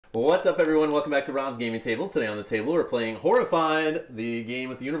What's up, everyone? Welcome back to Rob's Gaming Table. Today on the table, we're playing Horrified, the game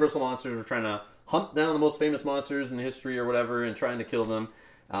with the Universal monsters. We're trying to hunt down the most famous monsters in history or whatever and trying to kill them.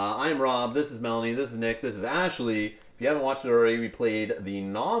 I am Rob, this is Melanie, this is Nick, this is Ashley. If you haven't watched it already, we played the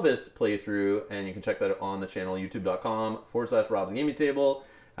novice playthrough, and you can check that on the channel, youtube.com/Rob's Gaming Table,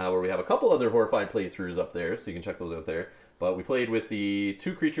 where we have a couple other Horrified playthroughs up there, so you can check those out there. But we played with the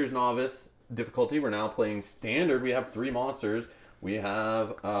 2 creatures novice difficulty. We're now playing standard. We have 3 monsters. We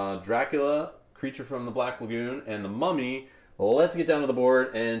have Dracula, creature from the Black Lagoon, and the Mummy. Let's get down to the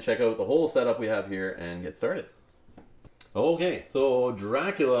board and check out the whole setup we have here and get started. Okay, so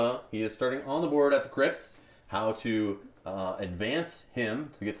Dracula, he is starting on the board at the crypt. How to advance him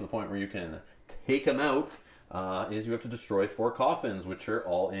to get to the point where you can take him out is you have to destroy 4 coffins, which are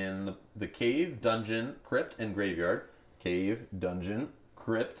all in the cave, dungeon, crypt, and graveyard. Cave, dungeon,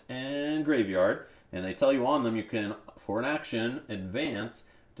 crypt, and graveyard. And they tell you on them you can, for an action, advance,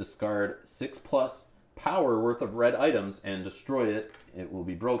 discard 6+ power worth of red items and destroy it. It will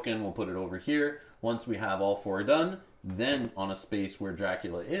be broken. We'll put it over here. Once we have all 4 done, then on a space where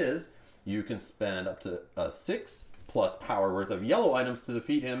Dracula is, you can spend up to 6+ power worth of yellow items to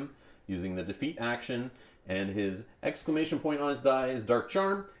defeat him using the defeat action. And his exclamation point on his die is Dark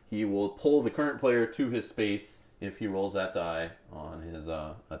Charm. He will pull the current player to his space if he rolls that die on his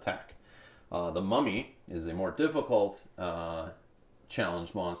attack. The Mummy is a more difficult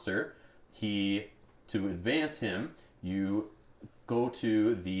challenge monster. To advance him, you go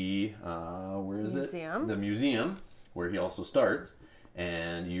to the, Museum. The museum, where he also starts,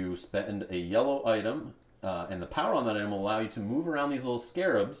 and you spend a yellow item, and the power on that item will allow you to move around these little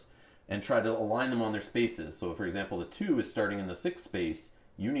scarabs and try to align them on their spaces. So for example, the 2 is starting in the 6 space.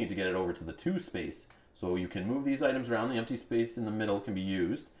 You need to get it over to the 2 space. So you can move these items around. The empty space in the middle can be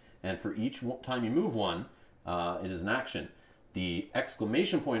used. And for each time you move one, it is an action. The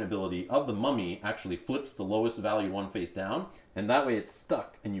exclamation point ability of the Mummy actually flips the lowest value one face down, and that way it's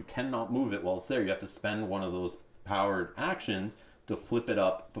stuck, and you cannot move it while it's there. You have to spend one of those powered actions to flip it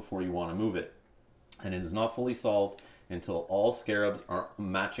up before you want to move it. And it is not fully solved until all scarabs are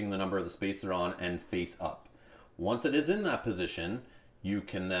matching the number of the space they're on and face up. Once it is in that position, you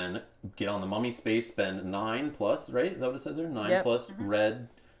can then get on the Mummy space, spend 9+, right? Is that what it says there? 9+ red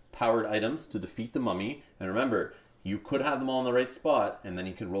powered items to defeat the Mummy. And remember, you could have them all in the right spot, and then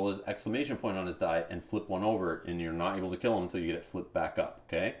he could roll his exclamation point on his die and flip one over, and you're not able to kill him until you get it flipped back up,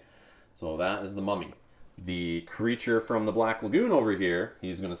 okay? So that is the Mummy. The creature from the Black Lagoon over here,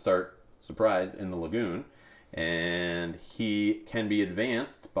 he's going to start, surprise, in the lagoon, and he can be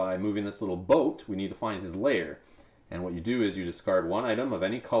advanced by moving this little boat. We need to find his lair. And what you do is you discard 1 item of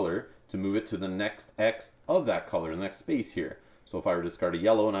any color to move it to the next X of that color, the next space here. So if I were to discard a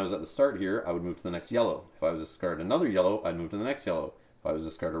yellow and I was at the start here, I would move to the next yellow. If I was to discard another yellow, I'd move to the next yellow. If I was to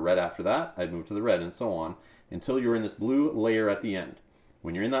discard a red after that, I'd move to the red, and so on, until you're in this blue layer at the end.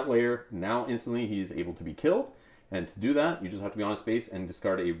 When you're in that layer, now instantly he's able to be killed. And to do that, you just have to be on a space and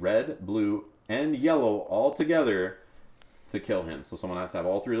discard a red, blue, and yellow all together to kill him. So someone has to have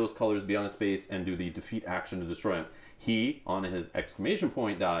all 3 of those colors be on a space and do the defeat action to destroy him. He, on his exclamation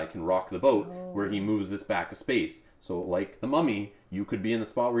point die, can rock the boat where he moves this back a space. So like the Mummy, you could be in the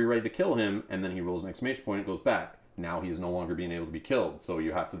spot where you're ready to kill him, and then he rolls an exclamation point and goes back. Now he is no longer being able to be killed. So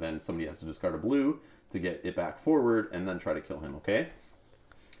you have to then, somebody has to discard a blue to get it back forward and then try to kill him, okay?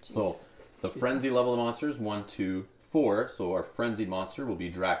 Jeez. So the frenzy level of monsters, 1, 2, 4. So our frenzied monster will be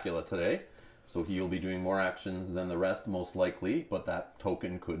Dracula today. So he will be doing more actions than the rest, most likely, but that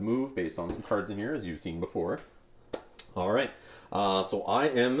token could move based on some cards in here, as you've seen before. All right, so I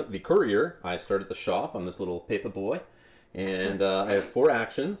am the courier. I start at the shop. I'm this little paper boy, and I have 4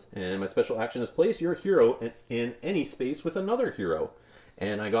 actions, and my special action is place your hero in any space with another hero.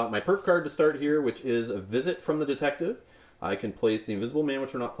 And I got my perk card to start here, which is a visit from the detective. I can place the invisible man,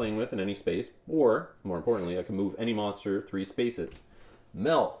 which we're not playing with, in any space, or, more importantly, I can move any monster 3 spaces.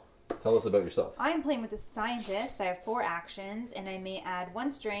 Mel, tell us about yourself. I am playing with the scientist. I have 4 actions, and I may add 1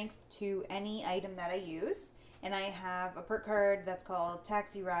 strength to any item that I use. And I have a perk card that's called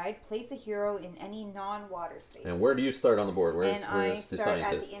Taxi Ride. Place a hero in any non-water space. And where do you start on the board? And I start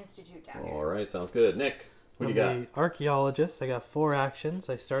at the Institute down here. All right, sounds good. Nick, what do you got? I'm the archaeologist. I got 4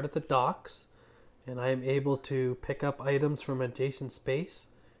 actions. I start at the docks, and I am able to pick up items from adjacent space.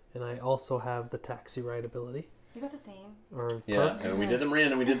 And I also have the Taxi Ride ability. You got the same. Yeah, and we did them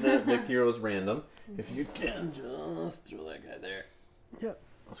random. We did the heroes random. If you can just throw that guy there. Yep.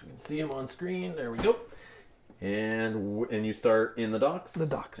 So we can see him on screen. There we go. And you start in the docks? The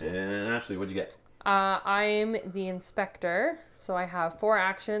docks. And Ashley, what'd you get? I'm the inspector, so I have 4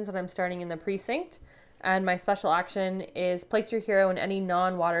 actions, and I'm starting in the precinct. And my special action is place your hero in any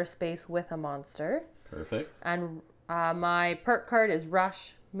non-water space with a monster. Perfect. And my perk card is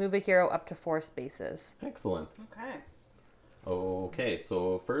Rush. Move a hero up to 4 spaces. Excellent. Okay. Okay,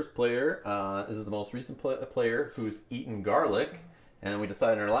 so first player, this is the most recent player who's eaten garlic. And we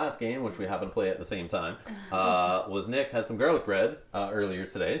decided in our last game, which we happened to play at the same time, was Nick had some garlic bread earlier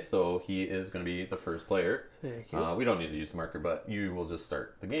today. So he is going to be the first player. Thank you. We don't need to use a marker, but you will just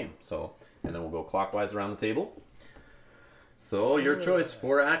start the game. So, and then we'll go clockwise around the table. So your choice,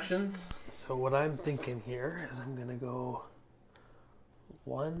 4 actions. So what I'm thinking here is I'm gonna go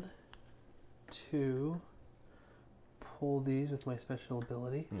 1, 2, pull these with my special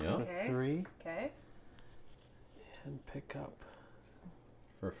ability. Yeah. With Okay. 3, Okay. and pick up.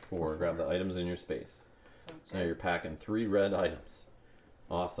 For 4, grab the items in your space. Sounds So now you're packing 3 red items.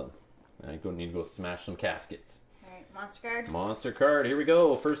 Awesome. Now you need to go smash some caskets. All right, monster card. Monster card, here we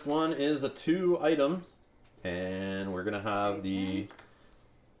go. First one is a 2 items. And we're going to have the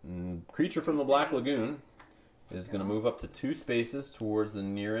creature from the Black Lagoon is going to move up to 2 spaces towards the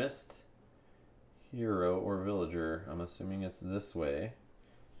nearest hero or villager. I'm assuming it's this way.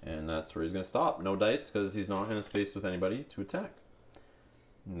 And that's where he's going to stop. No dice because he's not in a space with anybody to attack.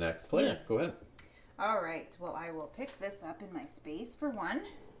 Next player, go ahead. All right. Well, I will pick this up in my space for 1.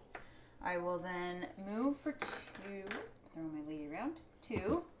 I will then move for 2. Throw my lady around.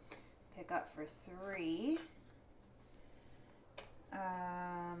 2. Pick up for 3.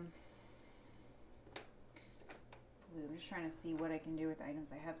 Blue. I'm just trying to see what I can do with the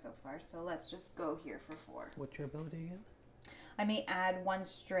items I have so far. So let's just go here for 4. What's your ability again? I may add 1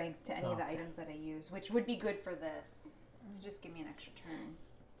 strength to any of the Okay. items that I use, which would be good for this. To just give me an extra turn.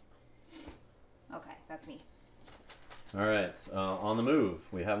 Okay, that's me. All right, on the move.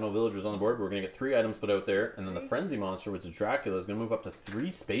 We have no villagers on the board. We're going to get 3 items put out there. And then the Frenzy Monster, which is Dracula, is going to move up to 3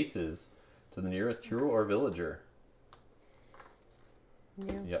 spaces to the nearest hero or villager.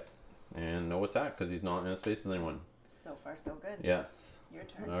 Yeah. Yep. And no attack because he's not in a space with anyone. So far, so good. Yes. Your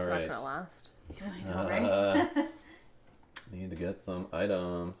turn. All It's right. not gonna last. I know, right? Need to get some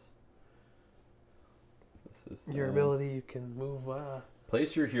items. This is Your ability, you can move.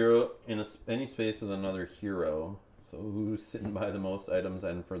 place your hero in any space with another hero. So who's sitting by the most items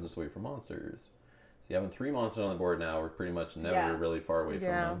and furthest away from monsters? So you having 3 monsters on the board now. We're pretty much never really far away from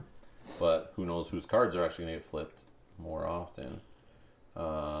them. But who knows whose cards are actually going to get flipped more often.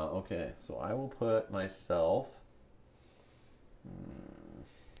 Okay, so I will put myself.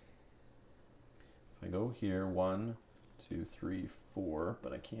 If I go here, 1, 2, 3, 4,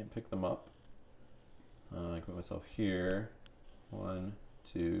 but I can't pick them up. I can put myself here. 1,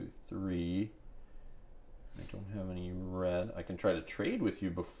 2, 3. I don't have any red. I can try to trade with you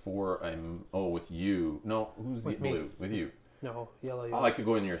before I'm. Oh, with you. No, who's With the me. blue? With you. No, yellow. Oh, I could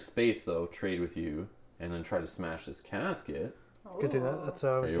go in your space though, trade with you, and then try to smash this casket. Could do that. That's what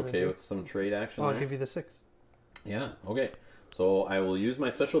I Are was you gonna okay do. with some trade action? I'll there? give you the 6. Yeah, okay. So I will use my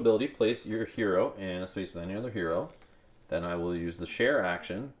special ability, place your hero in a space with any other hero. Then I will use the share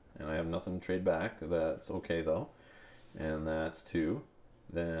action, and I have nothing to trade back. That's okay though. And that's 2.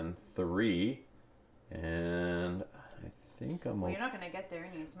 Then 3. And I think I'm Well, you're not going to get there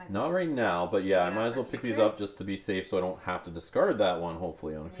anyways. Might as well not just- right now, but yeah, I pick it might up as for well pick these future. up just to be safe so I don't have to discard that one,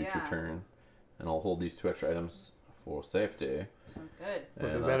 hopefully, on a future Yeah. turn. And I'll hold these 2 extra items for safety. Sounds good. Would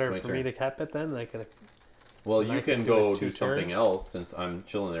it And be that's better my for turn. me to cap it then? Like, Well, And you I can can do go it 2 do something turns? else since I'm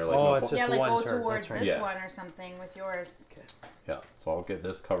chilling there. Like, Oh, no it's po- just Yeah, like one go turn, towards that's right. this Yeah. one or something with yours. Yeah, so I'll get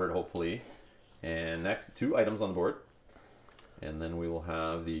this covered hopefully. And next, 2 items on the board. And then we will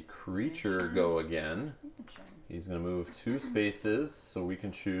have the creature go again. He's going to move 2 spaces so we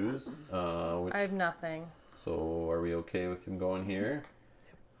can choose which. I have nothing. So are we okay with him going here?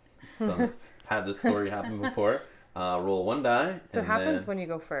 Had this story happen before. Roll 1 die. So it and happens then- when you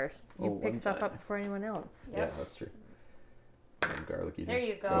go first. You Oh, pick one stuff die. up before anyone else. Yeah, that's true. I'm garlic eater. There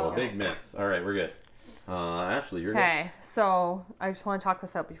you So go. a big miss. All right, we're good. Ashley, you're good. Okay, so I just want to talk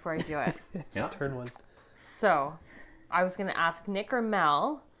this out before I do it. Yeah. turn 1. So I was going to ask Nick or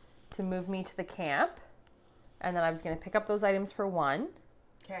Mel to move me to the camp, and then I was going to pick up those items for 1,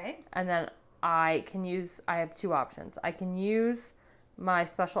 Okay. and then I have 2 options. I can use my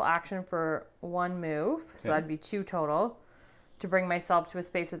special action for 1 move, so Okay. that'd be 2 total, to bring myself to a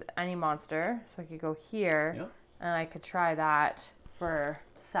space with any monster. So I could go here, Yeah. and I could try that for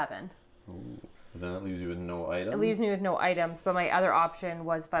 7. Ooh. So then it leaves you with no items. It leaves me with no items, but my other option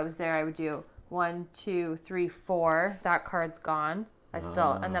was if I was there, I would do 1, 2, 3, 4. That card's gone.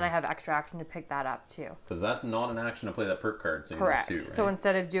 And then I have extra action to pick that up too. Because that's not an action to play that perk card. So you Correct. need 2, right? So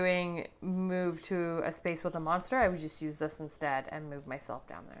instead of doing move to a space with a monster, I would just use this instead and move myself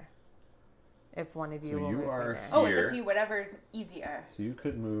down there. if one of you So will you move are me there. Oh, it's up Here. to you. Whatever's easier. So you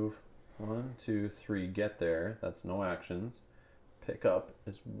could move 1, 2, 3, get there. That's no actions. Pick up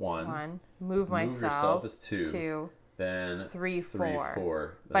is 1. One. Move myself. yourself is 2. 2. Then 3, 4.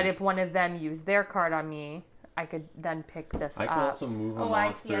 4. But Then if one of them used their card on me, I could then pick this I up. could also move a Oh,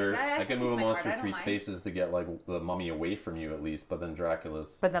 I see, I monster. see. I I can can use move a my card, monster I don't 3 mind. spaces to get like the mummy away from you at least. But then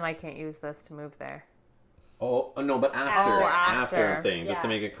Dracula's. But then I can't use this to move there. Oh no, but after, Oh, after I'm after. saying, just to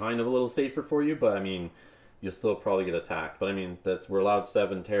Yeah. make it kind of a little safer for you. But I mean, you'll still probably get attacked. But I mean, we're allowed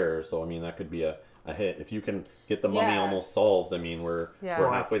 7 terror, so I mean that could be a hit if you can get the mummy Yeah. almost solved. I mean, we're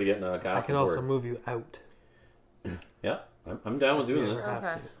halfway to getting a guy. I can also move you out. Yeah, I'm down with doing You this. have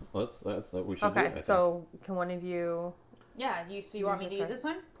Okay. to. We should do it. I Okay, think. so can one of you... Yeah. So you want me to use this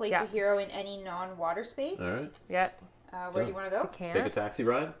one? Place Yeah. a hero in any non-water space. All right, Yep. Where do you want to go? Can't. take a taxi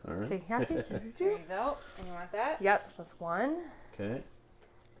ride. All right. Take a taxi. There you go. And you want that? Yep, so that's 1. Okay.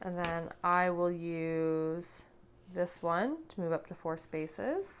 And then I will use this one to move up to 4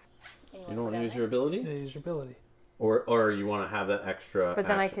 spaces. And You don't want put to use that your ability, Yeah, use your ability. or you want to have that extra. But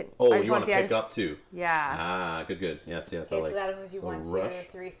then I action. could- Oh, I just you want want to the pick other- up too. Yeah. Ah, good. Yes, I in. Okay, like. so that moves you so 1, 2, rush.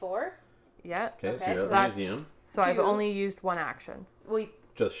 3, 4. Yep. Okay, so Okay, you're so at the that's- museum. So I've 2. only used 1 action. Well, you,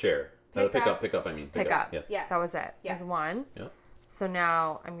 Just share. Pick up. Pick up. I mean, Pick up. Yes. Yeah. That was it. Yeah. It was 1. Yeah. So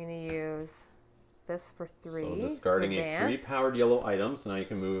now I'm going to use this for 3. So discarding to a advance. 3 powered yellow item, so now you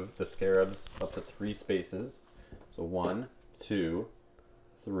can move the scarabs up to 3 spaces. So 1, 2,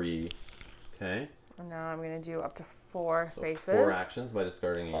 3. Okay. And now I'm going to do up to 4 So spaces. 4 actions by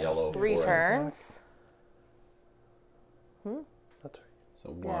discarding a yellow. 3 4 item. turns. That's right. So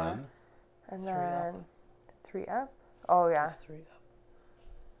 1. And 3 then up. 3 up. Oh, yeah. That's 3 up.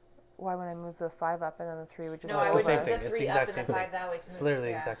 Why would I move the 5 up and then the 3 would just no, go I the would same move thing. the It's 3 the up exact and same the thing. 5 that way to move. It's literally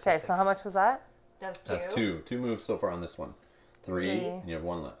the yeah. exact same Okay, so how much was that? That was 2. That's 2. 2 moves so far on this one. 3, 3. and you have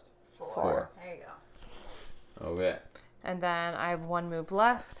 1 left. 4. There you go. Okay. And then I have 1 move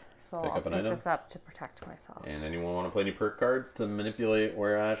left, so Pick I'll up an pick item. this up to protect myself. And anyone want to play any perk cards to manipulate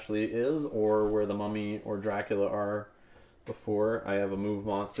where Ashley is or where the mummy or Dracula are before? I have a move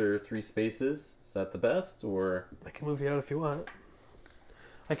monster 3 spaces. Is that the best or? I can move you out if you want.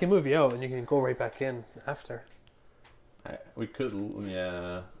 I can move you out and you can go right back in after. We could,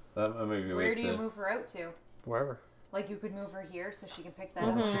 yeah. That might be Where do wasted. you move her out to? Wherever. Like you could move her here so she can pick that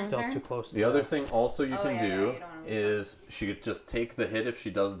Mm-hmm. up. She's on still her too turn? close to The other thing also you Oh, can yeah, yeah, do you don't wanna lose is she could just take the hit if she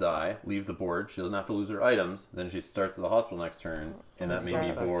does die, leave the board. She doesn't have to lose her items. Then she starts at the hospital next turn, and that may be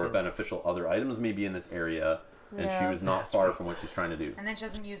Right. more beneficial. Other items may be in this area, and she Yeah. was not far from what she's trying to do. And then she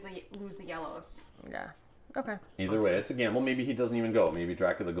doesn't lose the yellows. Yeah. Okay. Either way, it's a gamble. Maybe he doesn't even go. Maybe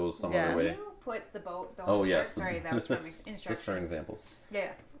Dracula goes some Yeah. other Can way. you put the boat? The Oh whole yes. Sorry, that was from Just for instructions. examples.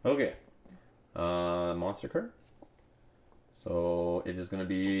 Yeah. Okay. Monster card. So it is going to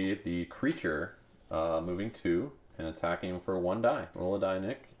be the creature moving 2 and attacking for 1 die. Roll a die,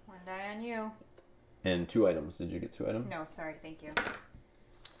 Nick. 1 die on you. And 2 items. Did you get 2 items? No, sorry, thank you.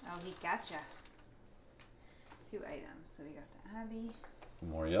 Oh, he gotcha. 2 items. So we got the Abbey.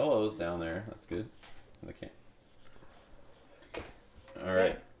 More yellows down there. That's good. Okay. All Okay.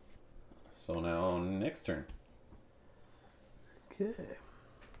 right. So now next turn. Okay.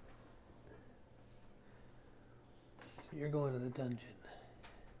 So you're going to the dungeon.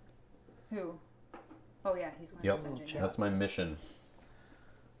 Who? Oh yeah, he's going Yep. to the dungeon. That's my mission.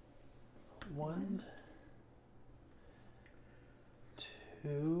 1,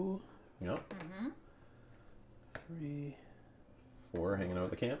 2, Yep. 3. 4 hanging out at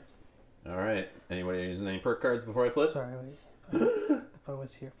the camp. All right. Anybody using any perk cards before I flip? Sorry, wait. If I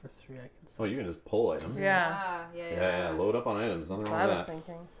was here for 3, I could Oh, you can just pull items. Yeah. Ah, yeah. Yeah, load up on items. Nothing That's wrong what with I was that.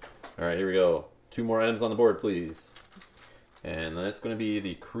 thinking. All right, here we go. 2 more items on the board, please. And then it's going to be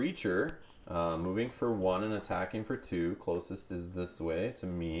the creature moving for 1 and attacking for 2. Closest is this way to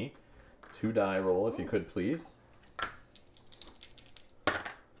me. 2 die roll, if you could, please.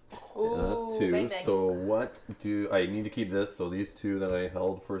 Ooh, And that's 2. bang, bang. So what do I need to keep this? So these 2 that I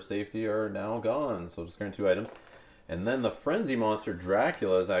held for safety are now gone. So discarding 2 items. And then the frenzy monster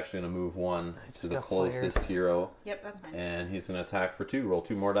Dracula is actually going to move 1 to the got closest fired. hero, Yep, that's mine. and he's going to attack for 2. Roll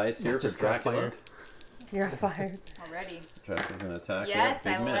 2 more dice here for just got Dracula. fired. You're fired. Already. Dracula's going to attack. Yes,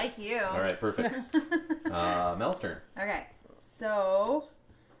 Big I miss. like you. All right, perfect. Mel's turn. Okay, so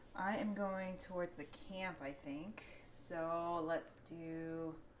I am going towards the camp, I think. So let's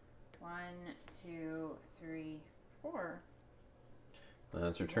do 1, 2, 3, 4.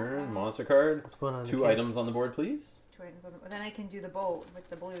 That's your turn. Monster card. What's going on? in the 2 camp? items on the board, please. 2 items on the. Then I can do the boat with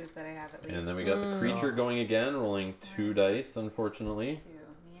the blues that I have at least. And then we got the creature going again, rolling 2 dice, unfortunately. 2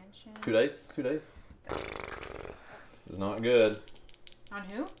 mansion. 2 dice. 2 dice. Dice. This is not good. On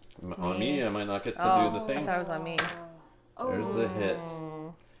who? On me, I might not get to do the I thing. thought it was on me. There's the hit.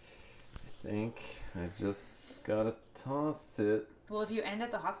 I think I just gotta toss it. Well, if you end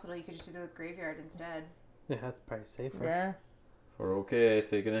at the hospital, you could just do the graveyard instead. Yeah, that's probably safer. Yeah. For okay,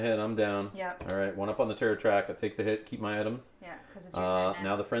 taking a hit, I'm down. Yep. All right, one up on the terror track. I take the hit, keep my items. Yeah, because it's your turn next.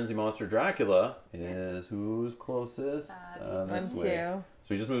 Now the frenzy monster Dracula is who's closest? This I'm way. two.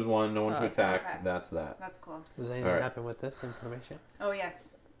 So he just moves one, no one to attack. Okay. That's that. That's cool. Does anything Alright. happen with this information? Oh,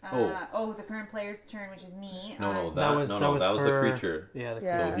 yes. Oh. The current player's turn, which is me. No, That was that for- was the creature. Yeah.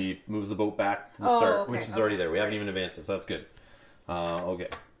 Yeah. So he moves the boat back to the start, okay, which is already there. We haven't even advanced it, so that's good. Okay.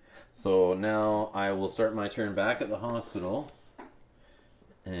 So now I will start my turn back at the hospital.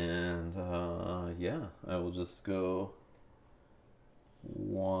 And yeah, I will just go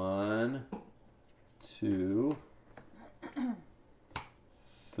 1, 2,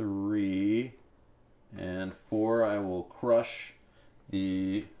 3, and 4. I will crush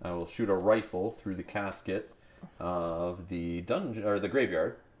I will shoot a rifle through the casket of the dungeon or the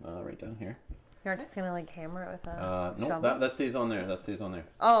graveyard, right down here. You're just gonna like hammer it with a No, shovel? that stays on there. That stays on there.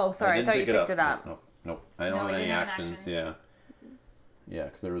 Oh, sorry. I didn't thought you pick picked it up. No. I don't No, have you any didn't have actions. actions. Yeah,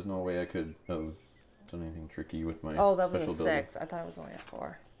 because there was no way I could have done anything tricky with my Oh, that was special a ability. 6. I thought it was only a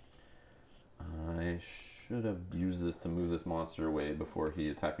 4. I should have used this to move this monster away before he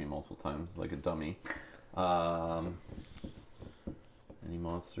attacked me multiple times like a dummy. Any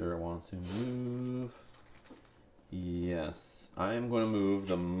monster I want to move? Yes, I am going to move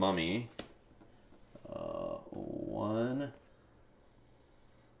the mummy. 1,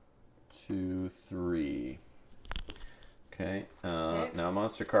 2, 3. Okay. Now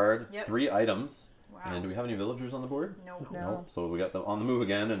monster card. Yep. 3 items. Wow. And do we have any villagers on the board? Nope. No. Nope. So we got them on the move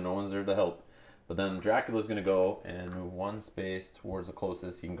again, and no one's there to help. But then Dracula's going to go and move 1 space towards the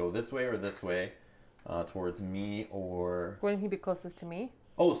closest. He can go this way or this way, towards me or. Wouldn't he be closest to me?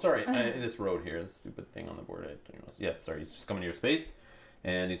 Oh, sorry, this road here, this stupid thing on the board. I don't even know. Yes, sorry, he's just coming to your space,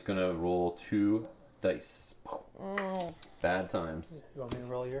 and he's going to roll 2 dice. Bad times. You want me to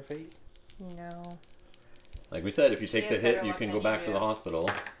roll your fate? No. Like we said, if you She take the has better hit, you luck can than go you back to do. the hospital.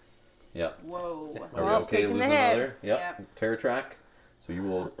 Yeah. Whoa. Are we Well, okay taking the losing hit. another? Yep. Yep. Terror track. So you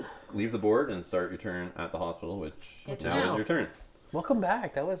will leave the board and start your turn at the hospital, which It's now now. is your turn. Welcome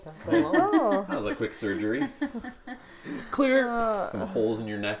back. That was not so long. Oh. That was a quick surgery. Clear. Some holes in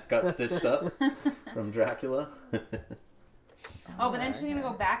your neck got stitched up from Dracula. Oh, but then she's going to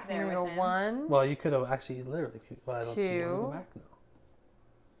go back I'm there gonna with go him. 1. Well, you could have actually literally. Well, I don't. Do you want to go 2. back? No.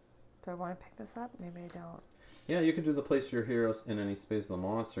 Do I want to pick this up? Maybe I don't. Yeah, you could do the place your heroes in any space of the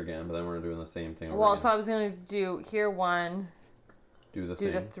monster again, but then we're doing the same thing over Well, again. so I was gonna do here 1, do the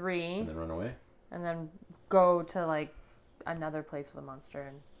do thing, the 3, and then run away. and then go to like another place with a monster.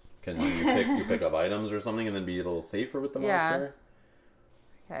 And Can you pick up items or something and then be a little safer with the Yeah. monster?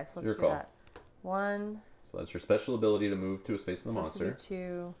 okay, so Your let's do call. that. 1. So that's your special ability to move to a space of the So this would monster. be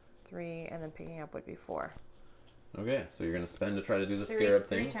 2, 3, and then picking up would be 4. Okay, so you're gonna spend to try to do the Three scarab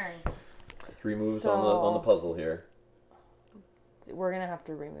thing. turns. 3 moves So- on the puzzle here. We're gonna have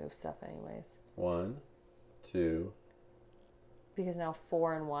to remove stuff anyways, 1, 2. because now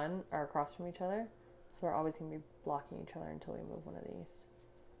 4 and 1 are across from each other, so we're always gonna be blocking each other until we move one of these.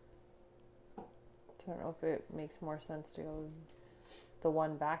 I don't know if it makes more sense to go the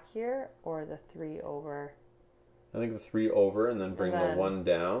 1 back here or the 3 over. I think the 3 over, and then bring And then- the 1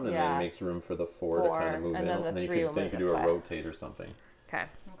 down, and yeah. then it makes room for the 4 to 4, kind of move and in. then the And then you 3 could will then you move could this do a way. rotate or something. Okay,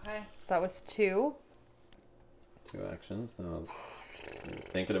 Okay. so that was 2. 2 actions. Now,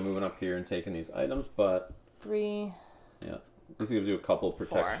 thinking of moving up here and taking these items, but 3. yeah, this gives you a couple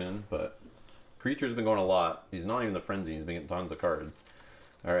protection. But creature's been going a lot. He's not even the frenzy. He's been getting tons of cards.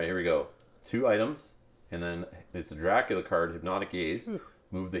 All right, here we go. 2 items, and then it's a Dracula card, Hypnotic Gaze.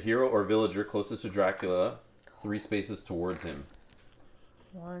 Move the hero or villager closest to Dracula 3 spaces towards him.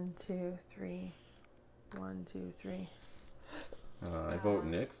 1, 2, 3. 1, 2, 3. I vote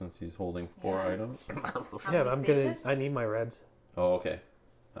Nick since he's holding 4 Yeah. items. How Yeah, many but spaces? I need my reds. Oh, okay.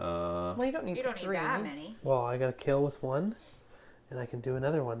 Well, you don't need You don't 3. need that many. Well, I got to kill with 1, and I can do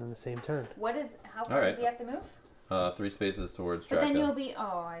another one in the same turn. How far All right. does he have to move? 3 spaces towards But Dracula. then you'll be,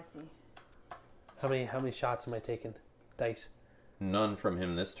 oh, I see. How many shots am I taking? Dice. None from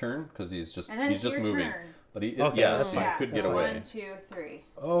him this turn because he's just And then he's it's just your moving. turn. But he Okay, yeah, that's so fine. you could so get away 1, 2, 3.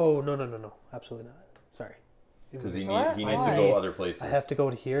 Oh no! Absolutely not. Sorry. because he What? needs to Why? go other places. I have to go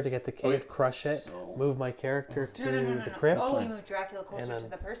to here to get the cave, Okay, crush it, so- move my character to No. the crypt. Oh, you move Dracula closer And then- to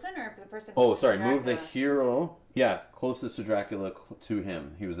the person or the person Oh, closer sorry. to Move the Dracula? hero. Yeah, closest to Dracula to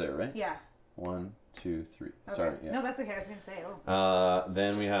him. He was there, right? Yeah. 1, 2, 3. Okay. Sorry. Yeah. No, that's okay. I was going to say, oh.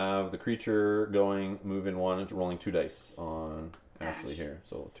 Then we have the creature going, moving 1, rolling 2 dice on Ashley here.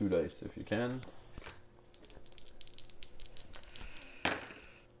 So 2 dice if you can.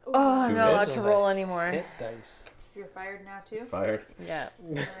 Oh, I'm Two not allowed dice. to roll anymore. Hit dice. You're fired now too? Fired. Yeah.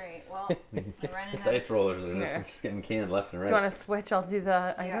 All right, well, I'm running out. Dice rollers are Here. just getting canned left and Do you right. want to switch? I'll do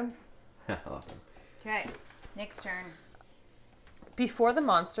the items. Awesome. Okay, next turn. Before the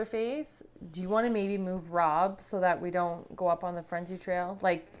monster phase, do you want to maybe move Rob so that we don't go up on the frenzy trail?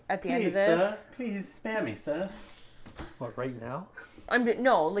 Like at the end of this? Please spare me, sir. What, right now?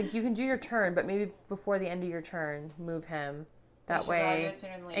 No, like you can do your turn, but maybe before the end of your turn, move him. That You should probably do way, it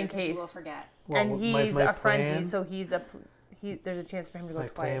sooner than later in 'cause you case. will forget. Well, and he's my a frenzy, plan- so there's a chance for him to go My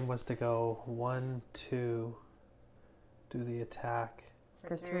twice. plan was to go 1, 2, do the attack,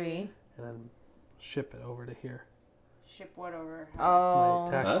 for 3. and then ship it over to here. Ship what over? My Oh,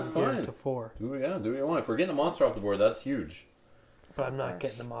 attack's That's from here fine. to 4. Do what you want. If we're getting a monster off the board, that's huge. But I'm not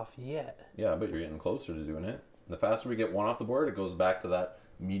getting them off yet. Yeah, but you're getting closer to doing it. The faster we get one off the board, it goes back to that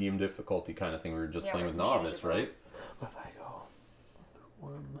medium difficulty kind of thing we were just Yeah, playing where with it's novice, manageable. right? What if I go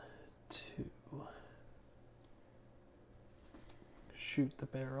 1, 2, shoot the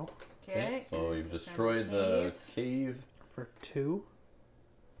barrel Okay, So and you've this is destroyed from the cave. for 2?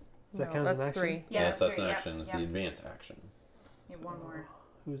 Does that No, count as an that's action? 3. Yeah, Yes, that's three, an yep, action. It's yep. the advance action. You have one more.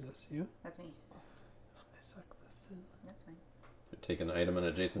 Who's this? You? That's me. I suck this in. That's fine. You take an item in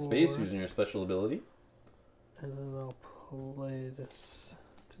adjacent space 4. using your special ability. And then I'll play this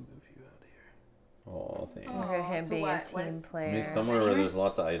to move you out of here. Oh, thanks. Oh. Look at him to being what? a What team is- Maybe player. somewhere where Anywhere? there's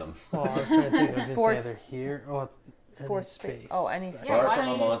lots of items. Oh, I was trying to think. I was going Four to say either here. Oh, It's any 4 space. space. Oh, any Like- space. Yeah, Far why from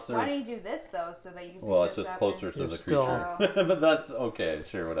don't, a you, monster. why don't you do this though, so that you can Well, pick it's this just up closer and- to You're the still- creature. But that's okay.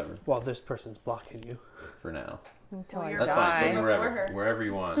 Sure, whatever. Well, this person's blocking you. For now. Until Well, I you're That's fine. fine. Put me Before wherever. her. Wherever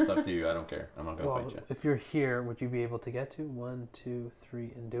you want. It's up to you. I don't care. I'm not going to Well, fight you. if you're here, would you be able to get to 1, 2,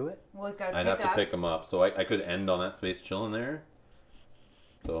 3 and do it? Well, he's got to I'd pick have to up. pick them up. So I could end on that space chilling there.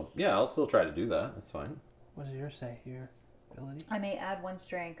 So, yeah, I'll still try to do that. That's fine. What does yours say? Your ability? I may add 1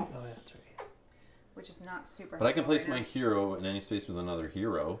 strength, Oh, yeah, that's right. which is not super. But I can helpful place right my now. hero in any space with another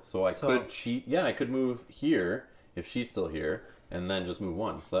hero. So I So- could cheat. Yeah, I could move here if she's still here. And then just move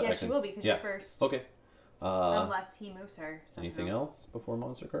 1. So that Yeah, I she can, will be because yeah. you're first. Okay. Unless he moves her. Somehow. Anything else before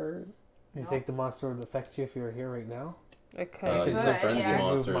monster card? You No. think the monster would affect you if you were here right now? It could. He's could, the frenzy yeah.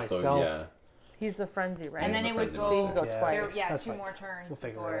 monster, Move so myself. yeah. He's the frenzy, right? And He's then the it would frenzy go. So you can go Yeah. twice. There, yeah, That's 2 fine. more turns We'll figure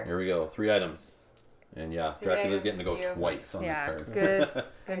it before. out. Here we go. 3 items. And yeah, 3 Dracula's getting to items go is you. twice on Yeah, this card. good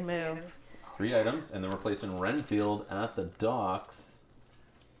Three move. items. 3 items, and then we're placing Renfield at the docks.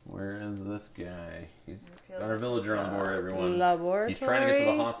 Where is this guy? He's got our villager on board, everyone. Laboratory. He's trying to get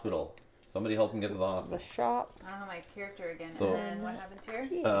to the hospital. Somebody help him get to the The hospital. shop. I don't have my character again. So- and then what happens here?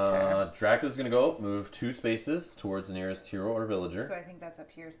 Theater. Dracula's gonna go move 2 spaces towards the nearest hero or villager. So I think that's up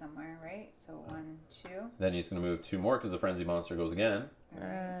here somewhere, right? So 1, 2. Then he's gonna move 2 more because the frenzy monster goes again. All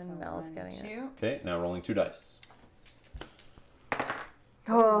right, so And Mel's 1, getting 2. Okay, now rolling 2 dice.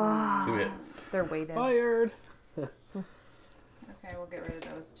 Oh, 2 hits. they're waiting. Fired! Okay, we'll get rid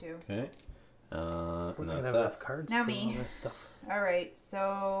of those 2. Okay. We're And going to that's have that. enough cards Now for me. all this stuff. All right,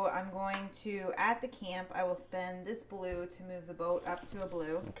 so I'm going to, at the camp, I will spend this blue to move the boat up to a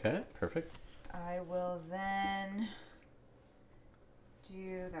blue. Okay, perfect. I will then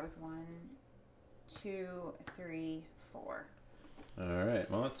do, that was 1, 2, 3, 4. Alright,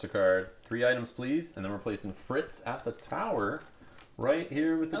 monster card. 3 items, please. And then we're placing Fritz at the tower. Right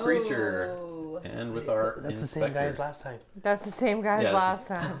here with the creature. Oh. And with our That's the inspector. same guy as last time. That's the same guy as Yeah, last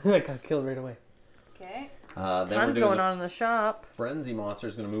time. I got killed right away. Okay. Then we're Tons doing going the on in the shop. Frenzy monster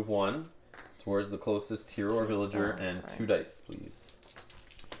is going to move 1 towards the closest hero or villager Oh, and sorry. 2 dice, please.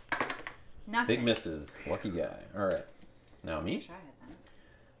 Nothing. Big misses. Lucky guy. Alright. Now me. Wish I had that.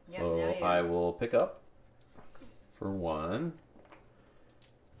 Yep, So now you. I will pick up for 1.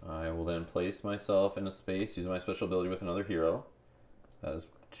 I will then place myself in a space using my special ability with another hero. That is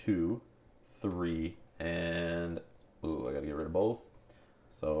 2, 3, and ooh, I gotta get rid of both.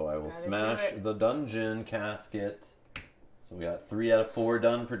 So I will Gotta do smash it. the dungeon casket. So we got 3 out of 4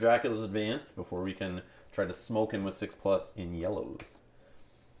 done for Dracula's advance before we can try to smoke him with 6+ in yellows.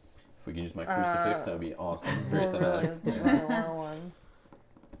 If we can use my crucifix, that would be awesome. Very We'll thematic. really want one.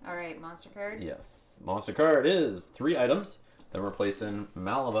 All right, monster card. Yes. Monster card is 3 items. Then we're placing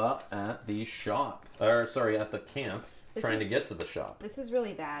Malava at the shop. Or, sorry, at the camp. This trying to is- get to the shop. This is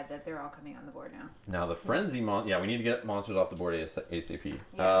really bad that they're all coming on the board now. Now, the Frenzy yeah, we need to get monsters off the board ASAP.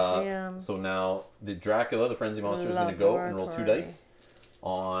 Yeah. Yeah. So now, the Dracula, the Frenzy monster, is going to go and roll 2 Laboratory. dice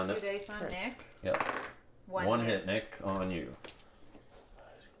on... 2 dice on First. Nick. Yep. 1 hit, Nick, on you.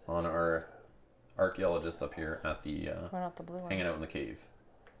 On our archaeologist up here at the... Why not the blue one? hanging out in the cave.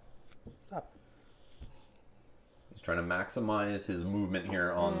 Stop. He's trying to maximize his movement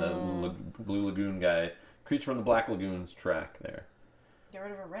here on the Blue Lagoon guy. Creature from the Black Lagoon's track there. Get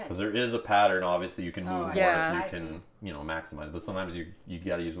rid of a red. Because there is a pattern, obviously, you can move more Yeah. if you can, maximize it. But sometimes you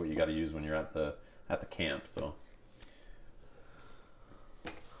got to use what you got to use when you're at the camp. So.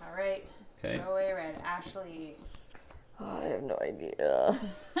 All right. Okay. Go away, red. Ashley. Oh, I have no idea.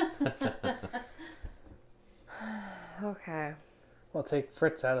 Okay. Well, take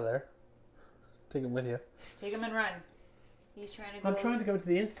Fritz out of there. Take him with you. Take him and run. He's trying to go. I'm trying to go to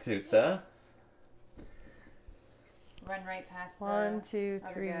the Institute, sir. Run right past the 1, 2,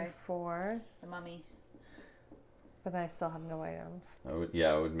 other 3, guy. 4. The mummy. But then I still have no items. I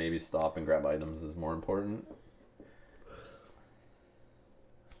would maybe stop and grab items is more important.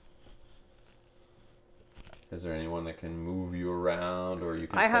 Is there anyone that can move you around, or you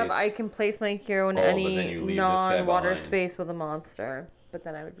can? I can place my hero in Oh, but then any you leave this guy non-water behind. space with a monster. But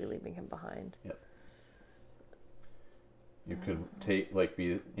then I would be leaving him behind. Yep. You could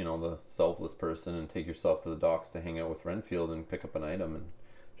be the selfless person and take yourself to the docks to hang out with Renfield and pick up an item and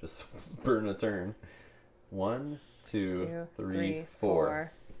just burn a turn. 1, 2, 3,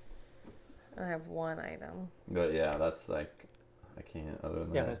 4. I have one item. But yeah, that's like I can't. Other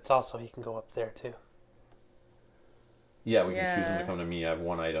than Yeah, but that, it's also he can go up there too. yeah, we can choose him Yeah. to come to me. I have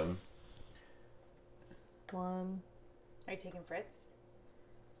one item. 1, Are you taking Fritz?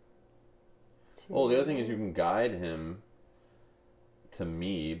 2. Oh, the other thing is you can guide him to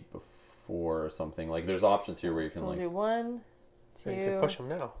me before something. Like there's options here where you can So we'll like. do 1, 2. So you can push him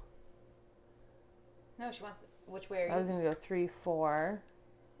now. No, she wants. Which way are you? I was gonna go 3, 4,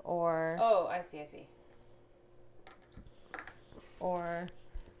 or Oh, I see. or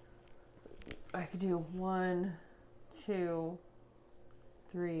I could do 1, 2,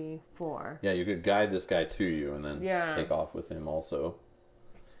 3, 4. Yeah, you could guide this guy to you and then Yeah. take off with him also.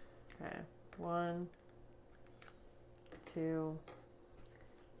 Okay. 1, 2,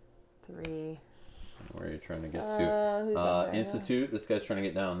 3. Where are you trying to get Who's to? up there? Institute. This guy's trying to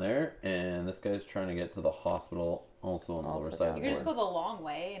get down there, and this guy's trying to get to the hospital, also on the Also lower side down of You the could just board. go the long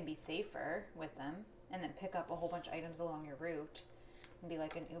way and be safer with them, and then pick up a whole bunch of items along your route, and be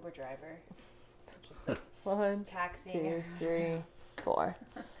like an Uber driver, just like 1, taxiing. 2, 3, 4.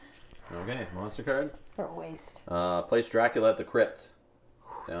 Okay, monster card. For a waste. Place Dracula at the crypt.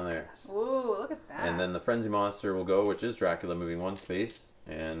 Down there. Ooh, look at that. And then the frenzy monster will go, which is Dracula, moving 1 space,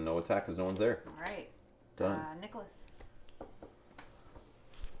 and no attack because no one's there. All right. Done. Nicholas.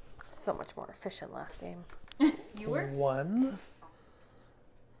 So much more efficient last game. You were? 1.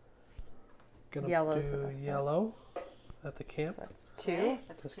 Gonna Yellow's the do best bet. yellow at the camp. So that's 2. Okay,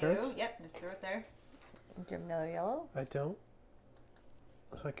 that's This 2. cards? Yep, just throw it there. Do you have another yellow? I don't.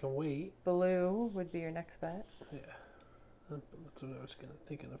 So I can wait. Blue would be your next bet. Yeah. That's what I was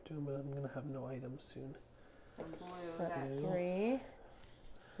thinking of doing, but I'm gonna have no items soon. Some blue. So that's That. 3.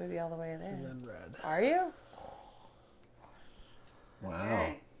 Would be all the way And there. then red. Are you? Wow.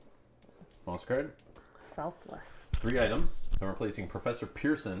 Okay. Monster card. Selfless. 3 items. And we're placing Professor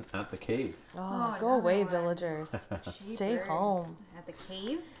Pearson at the cave. Oh, Oh, go another away, one. villagers. Stay Jeepers. home. At the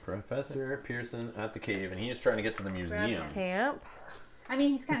cave? Professor Pearson at the cave, and he is trying to get to the museum. Camp. I mean,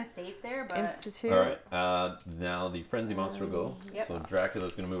 he's kind of safe there, but Institute. All right. Now the frenzy monster will go. Yep. So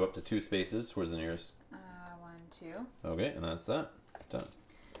Dracula's going to move up to 2 spaces towards the nearest. 1, 2. Okay, and that's that. Done.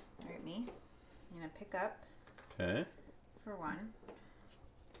 All right, me. I'm gonna pick up Okay. for 1.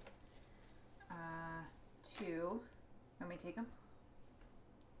 2. Let me take them.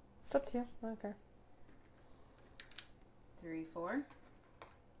 It's up to you. I don't care. 3, 4.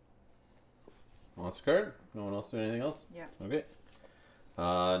 Monster card. No one else do anything else? Yeah. Okay.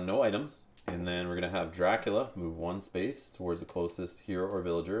 No items. And then we're going to have Dracula move 1 space towards the closest hero or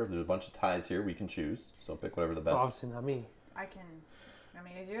villager. There's a bunch of ties here we can choose. So pick whatever the best. Obviously not me. I can. Want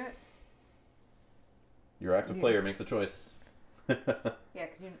me to do it? You're active Yeah. player. Make the choice. Yeah,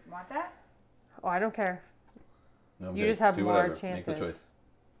 because you want that? Oh, I don't care. No, You just have do more whatever. Make chances. the choice.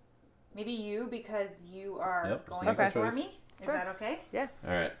 Maybe you, because you are Yep, just going make the before choice. me? Is Sure. that okay? Yeah.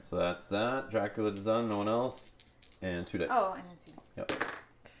 All right. So that's that. Dracula done. No one else. And 2 dice. Oh, and then 2. Yep.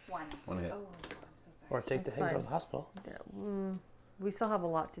 1. One hit. Oh, I'm so sorry. Or take That's the hang fine. to the hospital. Yeah, we still have a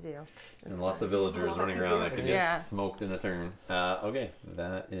lot to do. And It's lots fine. of villagers Lots running to around do. that could Yeah. get smoked in a turn. Okay.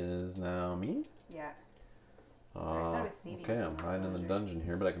 That is now me. Yeah. Sorry, I thought it was saving Okay, from I'm those hiding in the villagers. dungeon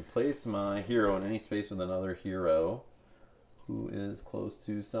here, but I can place my hero in any space with another hero who is close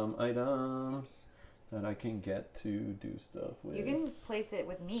to some items that I can get to do stuff with. You can place it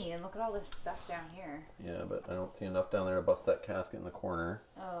with me, and look at all this stuff down here. Yeah, but I don't see enough down there to bust that casket in the corner.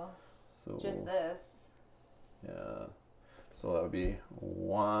 Oh, So just this. yeah, so that would be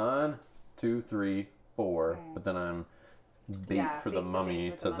 1, 2, 3, 4, but then I'm bait Yeah, for the face to face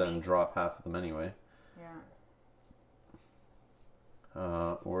mummy with to the then mummy. drop half of them anyway.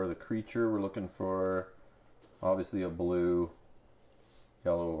 Yeah. Or the creature, we're looking for obviously a blue,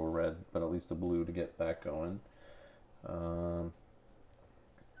 yellow, or red, but at least a blue to get that going. 1,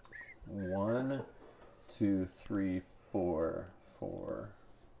 2, 3, 4, 4,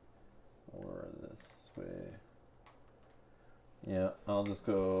 or this way. Yeah, I'll just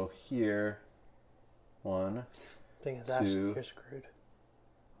go here. 1, Thing is, Ash, 2, you're screwed.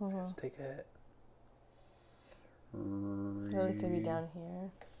 You have to take a hit. 3, At least maybe down here.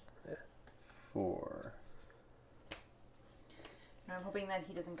 4. And I'm hoping that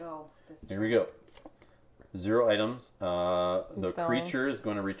he doesn't go this Here turn. we go. 0 items. The He's going. creature is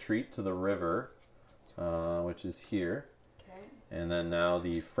going to retreat to the river, which is here. Okay. And then now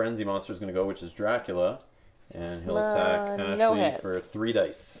the frenzy monster is going to go, which is Dracula. And he'll None. attack Ashley No hits. for 3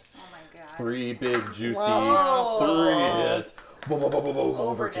 dice. Oh my god. 3 big, juicy, Whoa. 3 hits. Boom, boom, boom, boom, boom,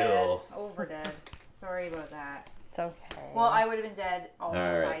 overkill. Over dead. Sorry about that. It's okay. Well, I would have been dead also if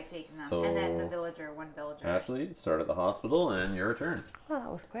I Alright, had taken them. so- And then the villager, one villager. Ashley, start at the hospital, and your turn. Oh, that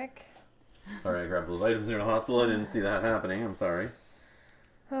was quick. Sorry, I grabbed those items near the hospital. I didn't see that happening. I'm sorry.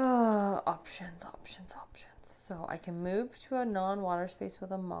 Options. So I can move to a non-water space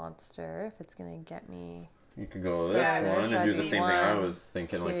with a monster if it's gonna get me. You could go this Yeah, this one is and do the easy. same thing I 1, was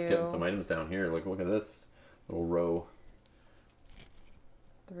thinking, like getting 2. some items down here. Like, look at this little row.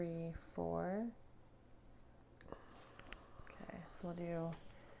 3, 4. Okay, so we'll do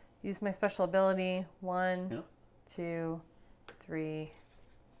use my special ability. 1, Yep. 2, 3.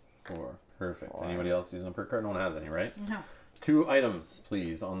 4. Perfect. 4. Anybody else using a perk card? No one has any, right? No. 2 items,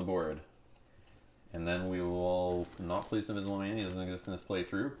 please, on the board. And then we will not place Invisible Man. He doesn't exist in this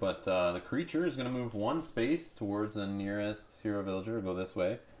playthrough. But the creature is going to move 1 space towards the nearest hero villager. Go this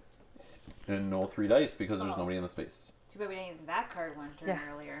way. And roll 3 dice because there's nobody in the space. Too bad we didn't get that card one turn Yeah.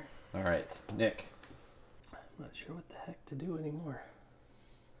 earlier. All right, Nick. I'm not sure what the heck to do anymore.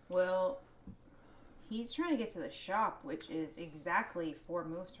 Well, he's trying to get to the shop, which is exactly 4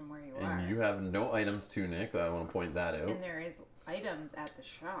 moves from where you are. And you have no items too, Nick. I want to point that out. And there is items at the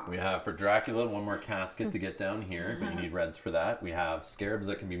shop. We have for Dracula 1 more casket to get down here, but you need reds for that. We have scarabs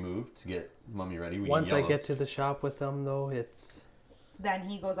that can be moved to get mummy ready. We Once need I yellows. get to the shop with them, though, it's... Then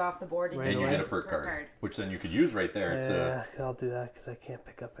he goes off the board and, Right and you away. get a perk card, which then you could use right there to. Yeah, I'll do that because I can't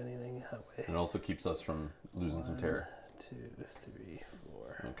pick up anything that way. It also keeps us from losing some terror. 2, 3,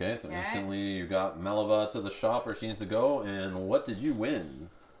 4. Okay, so Okay. instantly you got Meleva to the shop where she needs to go, and what did you win?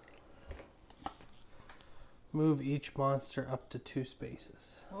 Move each monster up to 2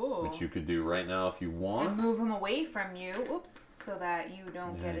 spaces. Ooh. Which you could do right now if you And want. move him away from you. Oops. So that you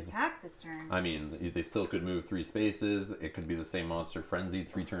don't get attacked this turn. I mean, they still could move 3 spaces. It could be the same monster frenzied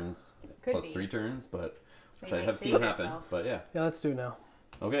 3 turns Could plus be. 3 turns, but which you I might have save seen happen. yourself. But yeah, Yeah, let's do it now.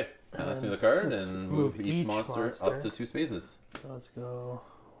 okay. Pass me the card let's and move move each each monster up monster. to 2 spaces. So let's go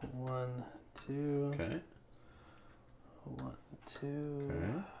 1, 2, Okay. 1, 2,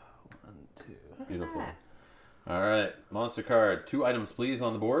 Okay. 1, 2. Beautiful. that. All right, monster card. 2 items, please,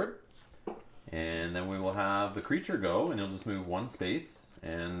 on the board. And then we will have the creature go, and he'll just move 1 space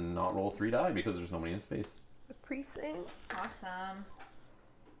and not roll 3 die because there's nobody in space. The precinct Awesome.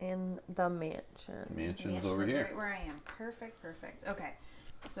 in the mansion. Mansion's Mansion over is here. right where I am. Perfect. Okay.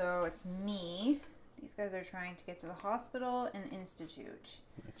 So it's me. These guys are trying to get to the hospital and institute.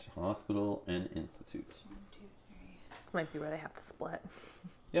 It's hospital and institute. 1, 2, 3. This might be where they have to split.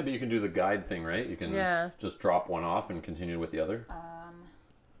 Yeah, but you can do the guide thing, right? You can just drop one off and continue with the other.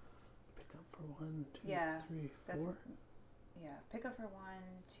 Pick up for 1, 2, Yeah, 3, that's 4. yeah. Pick up for 1,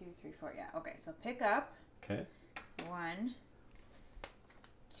 2, 3, 4. Yeah. Okay. So pick up Okay. 1,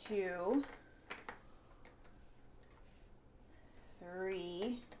 2,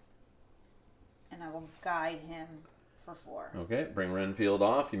 3, and I will guide him for 4. Okay, bring Renfield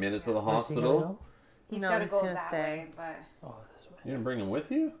off. You made it to the Where's he gonna hospital. go? He's No, got to he's go gonna that stay. way, but Oh, this way. You didn't bring him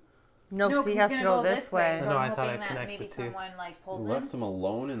with you? No, because he 'cause has he's to gonna go this way. So No, I'm I thought hoping I that connected maybe too. someone like You pulls left him. him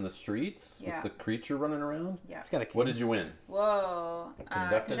alone in the streets Yeah. with the creature running around? Yeah. He's got a key. What did you win? Whoa.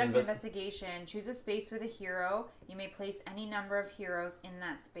 Conduct Conduct an investigation. Choose a space with a hero. You may place any number of heroes in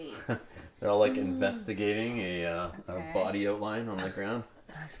that space. They're all like investigating a Okay. body outline on the ground.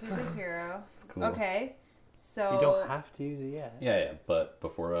 Choose a hero. It's cool. Okay. So You don't have to use it yet. Yeah, but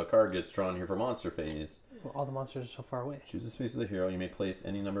before a card gets drawn here for monster phase, Well, all the monsters are so far away. choose a space with a hero. You may place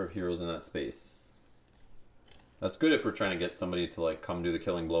any number of heroes in that space. That's good if we're trying to get somebody to like come do the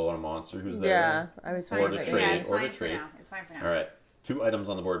killing blow on a monster who's there. Yeah, I was Fine Or trying to to for- trade, yeah, it's or to fine for trade. now. It's fine for now. All right, 2 items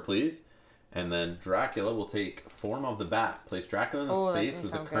on the board, please. And then Dracula will take form of the bat. Place Dracula in a Oh, that space doesn't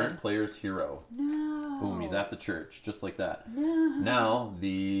with the sound current good. player's hero. No. Boom, he's at the church, just like that. Now,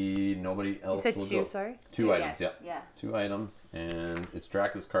 nobody You else said will two, go. sorry? Two items, yes, yeah. yeah. 2 items, and it's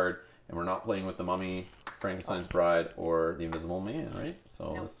Dracula's card, and we're not playing with the Mummy, Frankenstein's Bride, or the Invisible Man, right?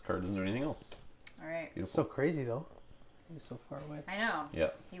 So Nope. this card doesn't do anything else. All right. It's Beautiful. so crazy though. He's so far away. I know. Yeah.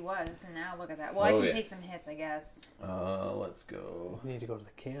 He was, and now look at that. Well, I Okay. can take some hits, I guess. Let's go. We need to go to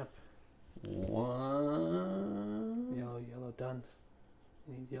the camp. 1, Yellow, done.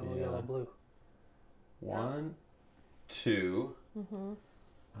 You need yellow, Yeah. yellow, blue. 1, 2. Mm-hmm.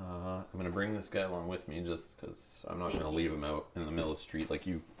 I'm going to bring this guy along with me just because I'm not going to Safety. leave him out in the middle of the street like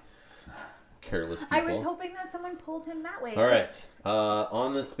you careless people. I was hoping that someone pulled him that way. All right.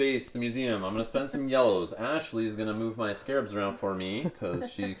 On the space, the museum, I'm going to spend some yellows. Ashley's going to move my scarabs around for me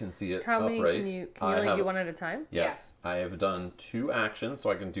because she can see it How many upright. can you I only have- do one at a time? Yes. I have done 2 actions, so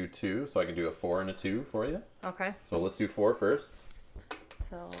I can do 2. So I can do a 4 and a 2 for you. Okay. So let's do 4 first.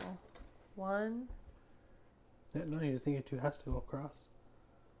 So 1. Yeah, no, you think your 2 has to go across.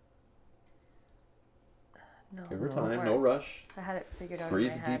 No. Give her no, time. more. No rush. I had it figured out.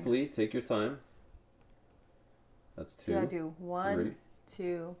 Breathe in my head. deeply. Take your time. That's 2. So I do 1, 3.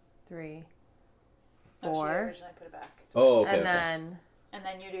 2, 3, Oh, she 4, originally put it back. Oh, okay. and okay. then And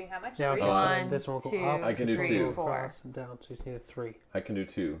then you're doing how much? Yeah, 3? okay, so One, this one will go two, up. I can do this one two. will go Four. across and down, so you just need a 3. I can do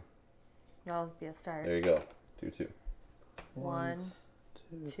 2. that'll be a start. There you go. Do 2. 1,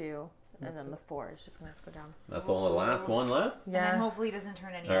 2. 2, and That's then it. the 4 is just gonna have to go down. That's the only last one left. And then Yeah. hopefully it doesn't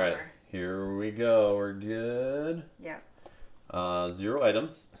turn any All right. over. Here we go. We're good. Yeah. 0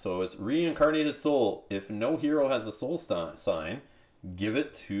 items. So it's reincarnated soul. If no hero has a soul sign, give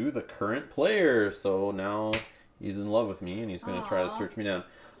it to the current player. So now he's in love with me and he's going to try to Aw. search me down.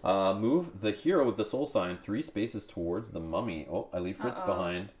 Move the hero with the soul sign 3 spaces towards the mummy. Oh, I leave Fritz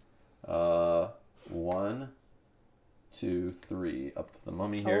behind. 1, 2, 3. Up to the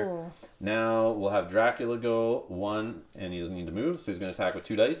mummy here. Oh, Now we'll have Dracula go 1, and he doesn't need to move, so he's going to attack with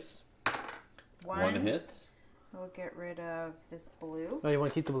 2 dice. 1 hit. We'll get rid of this blue. Oh, you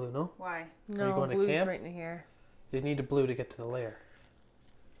want to keep the blue, no? Why? no, going to blue's camp? right in here. You need a blue to get to the lair.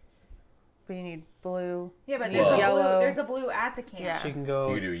 But you need blue. Yeah, but You there's need a blue. yellow. There's a blue at the camp. Yeah. She can go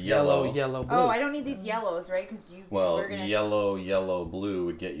You can do yellow, yellow. yellow, blue. Oh, I don't need these yellows, right? Because you. Well, we're gonna yellow, yellow, blue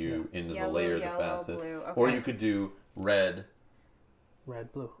would get you into Yellow, the layer the yellow, fastest. blue, Or okay. you could do red,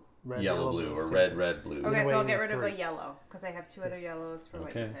 Red, blue. Red, yellow, blue, or same red, thing. red, blue. Okay, Either so way, I'll you get need rid of 3. a yellow because I have 2 other yellows for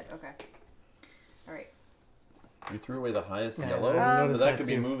what you Okay. said. Okay. All right. You threw away the highest Yeah, yellow? I But noticed that that could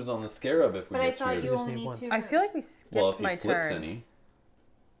be too. moves on the scarab if we But I get thought through. you just only need need one. 2. I feel like we moves. skipped Well, if he my flips turn. any.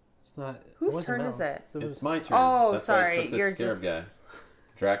 It's not. Whose it wasn't turn Mel. is it? So It's my turn. Oh, That's why I sorry, took this you're scarab just- guy.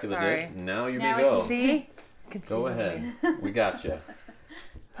 Dracula Sorry. did. Now you Now may it's go. your See? Go Confuses ahead. me. We got you.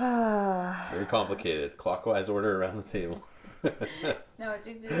 Very complicated. Clockwise order around the table. No, it's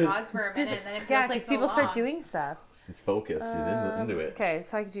just a pause for a minute, Just, and then it feels yeah, like because so people start long. doing stuff. She's focused. She's into it. Okay,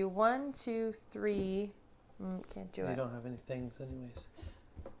 so I could do 1, 2, 3. Can't do You it. don't have any things, anyways.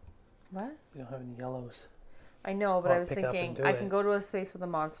 What? You don't have any yellows. I know, but I'll I was pick up thinking and do I can it. go to a space with a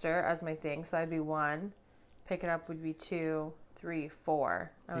monster as my thing, so that'd be 1. Pick it up would be 2, 3,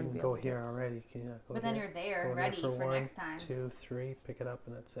 4. I You wouldn't can be go able to do here already. Can you not go But then here? you're there, Go ready for 1, next time. 2, 3. Pick it up,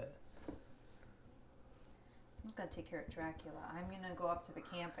 and that's it. Someone's got to take care of Dracula. I'm gonna go up to the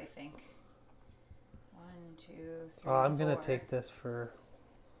camp. I think. 1, 2, 3. I'm gonna 4. take this for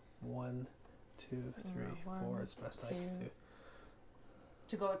 1, 2, 3, 4. 1, It's best I can 2. do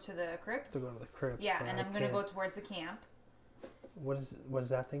to go to the crypt. to go to the crypt. Yeah, but and I I'm gonna can't- go towards the camp. What does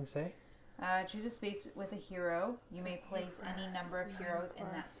that thing say? Choose a space with a hero. You may place any number of heroes in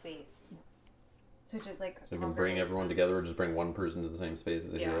that space. So just like. So you can bring congregates everyone them. together or just bring one person to the same space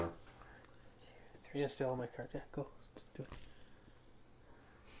as a Yeah. hero. You're gonna steal all my cards. Yeah, go. Do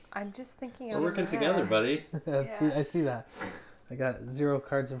I'm just thinking. We're of working her. together, buddy. it. I see that. I got 0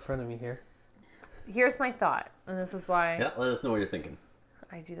 cards in front of me here. Here's my thought, and this is why Yeah, let us know what you're thinking.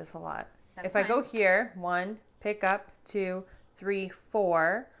 I do this a lot. That's if I go fine. here, 1, pick up, 2, 3,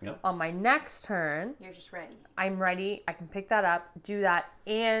 4. Yep. On my next turn, You're just ready. I'm ready. I can pick that up, do that,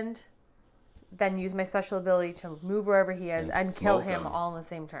 and then use my special ability to move wherever he is And and kill smoke him him. all in the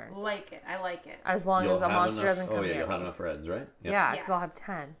same turn. Like it. I like it. As long You'll as a have monster enough- doesn't come Oh yeah, near you'll have me. enough reds, right? Yep. Yeah, because Yeah. I'll have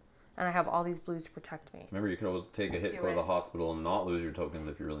 10. And I have all these blues to protect me. Remember, you could always take a hit, Do go to it. the hospital, and not lose your tokens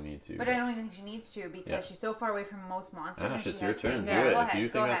if you really need to. But I don't even think she needs to because Yeah. she's so far away from most monsters. and Ash, she it's your has to- turn. Do Yeah, it. go If ahead, you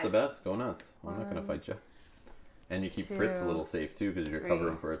go think that's the ahead. best, go nuts. I'm not going to 1, fight you. And you keep Fritz a 2, little safe too because you're 3,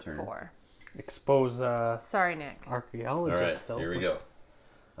 covering for a turn. 4. Expose Sorry, Nick. All archaeologist. right, though. so here we go.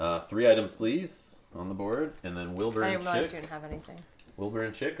 3 items, please, on the board, and then Wilbur I and didn't realize you Chick. didn't have anything. Wilbur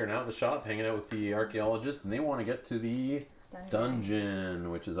and Chick are now at the shop, hanging out with the archaeologist, and they want to get to the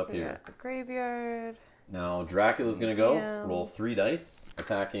dungeon, which is up We here. got the graveyard. Now Dracula's gonna go Yeah. roll 3 dice,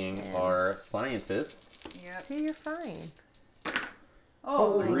 attacking our scientist. Yep. See, you're fine.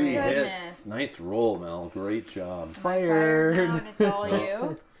 Oh, my 3 goodness. hits. Nice roll, Mel. Great job. Am I fired now and it's all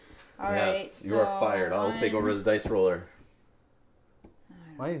you. All right. Yes, you are fired. I'll take over as dice roller.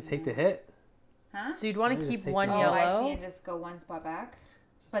 Why did you take the hit? Huh? So you'd want Let to me just keep take one Oh, yellow. I see, and just go one spot back.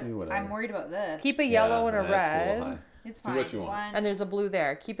 But do whatever. I'm worried about this. Keep a yellow and a that's little red. high. It's Do fine. what you want. One, And there's a blue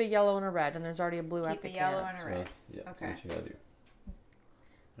there. Keep a yellow and a red, and there's already a blue at keep the a yellow camp. and a red. Just, yeah, Okay. do what you gotta do.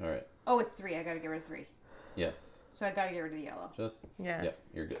 Alright. Oh, it's 3. I gotta get rid of 3. Yes. So I gotta get rid of the yellow. Just, Yeah. yeah,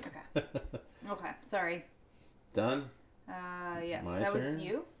 you're good. Okay. Okay. Sorry. Done? Yeah. My that was turn?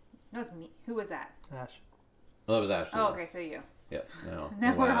 you? No, it was me. Who was that? Ash. Oh, that was Ashley. Oh, okay. So you. Yes, now.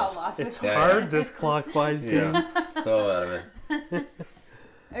 Now we're wow. all lost. It's Okay. hard, this clockwise game. Yeah, so out of it.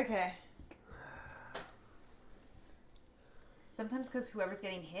 Okay. Sometimes because whoever's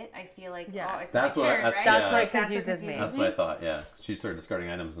getting hit, I feel like, Yes. oh, it's That's my what I- turn, that's- right? yeah. That's what Like, that's confuses me. That's what I thought, yeah. She started discarding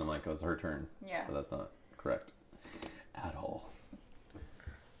items, and I'm like, oh, it's her turn. Yeah. But that's not correct at all.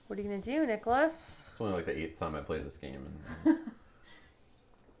 What are you gonna do, Nicholas? It's only like the 8th time I played this game. And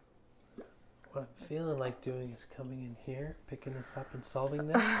What I'm feeling like doing is coming in here, picking this up and solving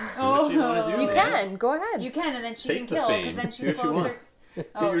this. do what you want to do, You man. can go ahead. You can, and then she Take can the kill, fame. because then Do she's what you closer. want.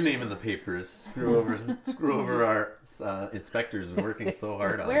 Get Oh, your she's- name in the papers. Screw over our inspectors who've been working so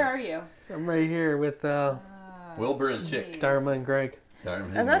hard on Where it. are you? I'm right here with Wilbur and Chick. Jeez. Dharma and Greg.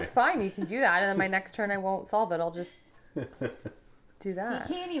 And that's fine. You can do that. And then my next turn, I won't solve it. I'll just do You that.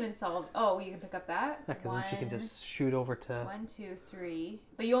 can't even solve. Oh, you can pick up that. Because then she can just shoot over to. 1, 2, 3.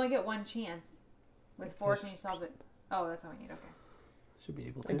 But you only get one chance. With 4, can you solve it? Oh, that's all we need. Okay. Should be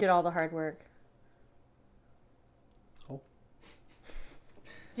able And to. get all the hard work.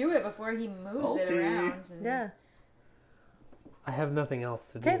 Do it before he moves Salty. it around. And Yeah. I have nothing else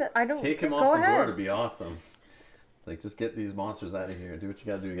to do. Okay. I don't. Take him go off the ahead. board would be awesome. Like, just get these monsters out of here. Do what you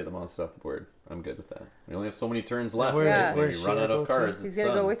gotta do to get the monsters off the board. I'm good with that. We only have so many turns left. Where's- Yeah. When where's we she run gonna out of go to? cards, He's it's gonna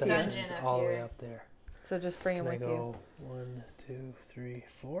go done. with you. Dungeon Dungeon's up all the way here. up there. So just bring him Can I with you. go 1, 2, 3,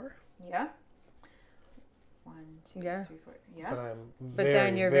 4? Yeah. 1, 2, Yeah. 3, 4. But Yeah. I'm But very,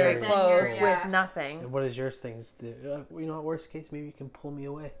 then you're very But then close you're- yeah. with nothing. And what is yours things do? You know, what, worst case, maybe you can pull me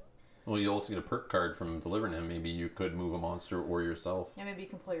away. Well, you also get a perk card from delivering him. Maybe you could move a monster or yourself. Yeah, maybe you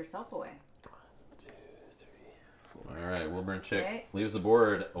can pull yourself away. 1, 2, 3, 4. All right, Wilbur and Chick Okay. leaves the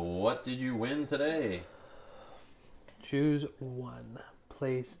board. What did you win today? Choose one.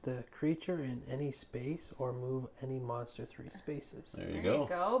 Place the creature in any space or move any monster 3 spaces. There you There go. you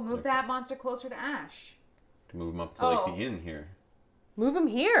go. Move that monster closer to Ash. You can move him up to like Oh. the inn here. Move him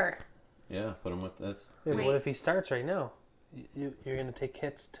here. Yeah, put him with this. Yeah, but Wait. what if he starts right now? You're going to take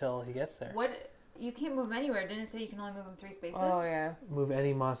hits till he gets there. What? You can't move him anywhere. Didn't it say you can only move him 3 spaces? Oh yeah. Move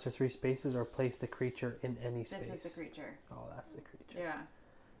any monster 3 spaces or place the creature in any space. This is the creature. Oh, that's the creature. Yeah.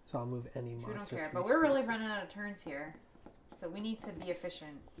 So I'll move any We don't monster care. 3 But we're really spaces. running out of turns here. So we need to be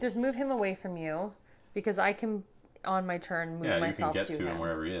efficient. Just move him away from you, because I can, on my turn, move Yeah, you can myself get to to him him.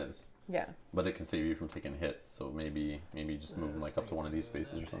 wherever he is. Yeah. But it can save you from taking hits, so maybe just move him like up to one of these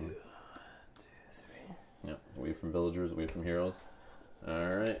spaces or something. 2, 3. Yeah, away from villagers, away from heroes.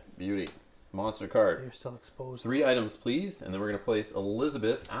 All right, beauty. Monster card. You're still exposed. 3 items, please, and then we're gonna place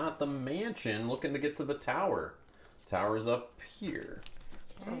Elizabeth at the mansion, looking to get to the tower. Tower's up here.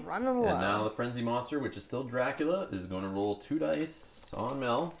 Run him And now the frenzy monster, which is still Dracula, is going to roll 2 dice on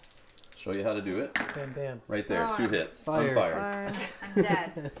Mel. Show you how to do it. Bam, bam. Right there, Oh, 2 hits. fired. I'm fired. I'm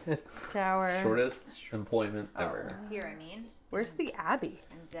dead. Tower. Shortest employment ever. Here, I mean. Where's the Abbey?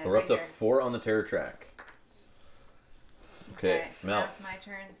 I'm dead. So we're up to right here. 4 on the terror track. Okay, so Mel. now it's my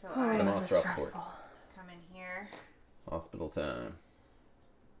turn, so The I monster off the board. Stressful. come in here. Hospital time.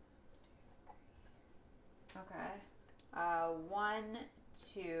 Okay. 1,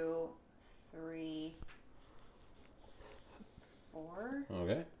 2, 3, 4.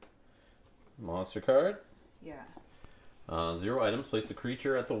 Okay. Monster card. Yeah. 0 items. Place the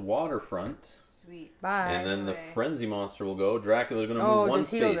creature at the waterfront. Sweet. Bye. And then the Away. frenzy monster will go. Dracula's going to move Oh, 1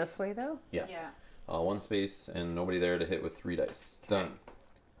 does he space. go this way though? Yes. Yeah. 1 space and nobody there to hit with 3 dice. Done.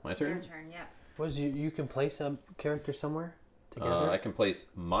 My Your turn. turn, yeah. Was you can place a character somewhere together? I can place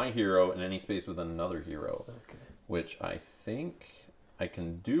my hero in any space with another hero, Okay. which I think I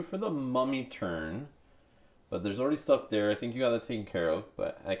can do for the mummy turn. But there's already stuff there. I think you got that taken care of.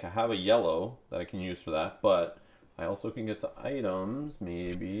 But I can have a yellow that I can use for that. But I also can get to items,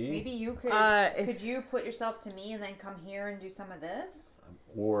 maybe. Maybe you could. If- Could you put yourself to me and then come here and do some of this?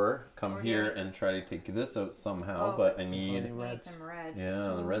 Or come Or here do- and try to take this out somehow. Oh, but I but- need. Only We need reds. some red.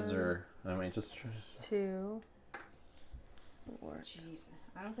 Yeah, the reds are. I might just. 2. Jeez,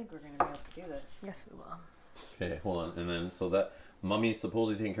 I don't think we're gonna be able to do this. Yes, we will. Okay, hold on. And then, so that mummy's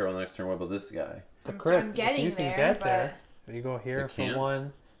supposedly taking care of the next turn. What about this guy? The I'm crypt, getting you can there, get but there. You go here You for can't?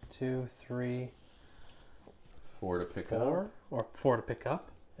 1, 2, 3, 4 to pick 4, up. or 4 to pick up,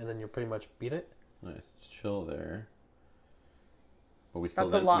 and then you pretty much beat it. Nice, chill there. But we still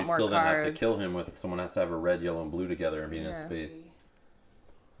That's a lot more then have to cards. kill him with someone has to have a red, yellow, and blue together and be in his Yeah. space.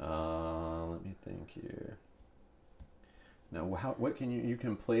 Let me think here. Now, what can you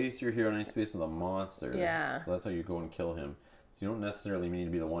can place your hero in any space with a monster. Yeah. So that's how you go and kill him. So you don't necessarily need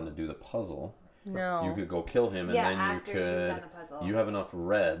to be the one to do the puzzle. No. You could go kill him, and yeah, then you after you've could. done the puzzle. You have enough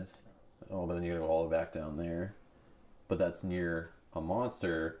reds. Oh, but then you gotta go all the way back down there. But that's near a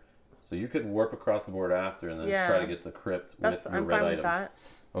monster, so you could warp across the board after, and then Yeah. try to get the crypt That's with your I'm red fine items. with that.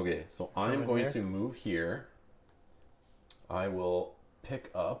 Okay, so I'm Over going here? to move here. I will pick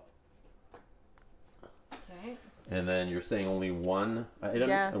up, Okay. and then you're saying only one item,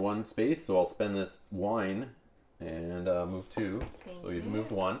 Yeah. one space. So I'll spend this wine and move 2. Thank So you've you.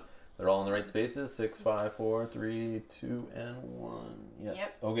 moved 1. They're all in the right spaces. 6, 5, 4, 3, 2, and 1. Yes.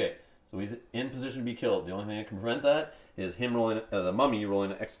 Yep. Okay. So he's in position to be killed. The only thing that can prevent that is him rolling the mummy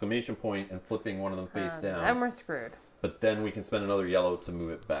rolling an exclamation point and flipping one of them face down. And we're screwed. But then we can spend another yellow to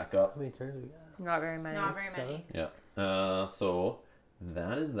move it back up. How many turns we got? Not very many. Not very 7? many. Yeah. So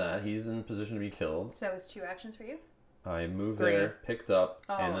that is that. He's in position to be killed. So that was 2 actions for you? I moved 3. there, picked up,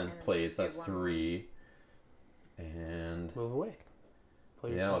 Oh, and then and played. So you that's have one more. 3. And Move away. Pull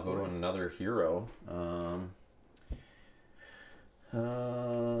yeah, I'll yourself go to away. another hero.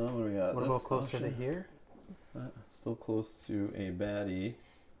 What do we got? What This about closer to option. here? Still close to a baddie.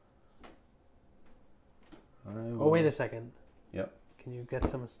 Oh, wait a second. Yep. Can you get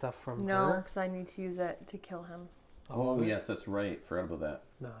some stuff from No, her? because I need to use it to kill him. Oh, of it? yes, that's right. Forgot about that.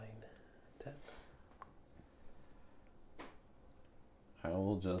 9, 10. I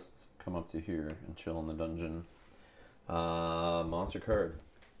will just come up to here and chill in the dungeon. Monster card.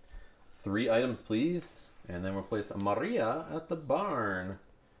 3 items, please. And then we'll place Maria at the barn.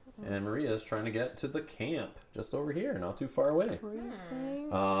 And Maria is trying to get to the camp just over here, not too far away.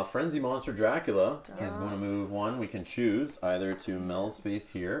 Frenzy Monster Dracula is going to move 1. We can choose either to Mel's space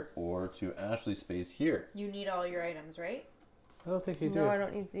here or to Ashley's space here. You need all your items, right? I don't think you do. No, I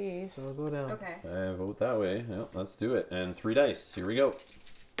don't need these. So we'll go down. Okay. I vote that way. Yep, let's do it. And 3 dice. Here we go.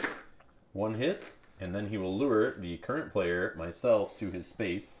 1 hit, and then he will lure the current player, myself, to his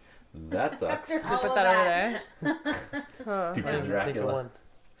space. That sucks. After So put all that of over there. Oh, Stupid Take a Dracula. 1.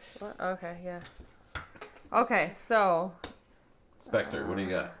 what? Okay, yeah. Okay, so Spectre, what do you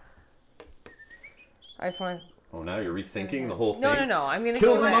got? I just want to. Oh, now you're rethinking the whole thing? No. I'm gonna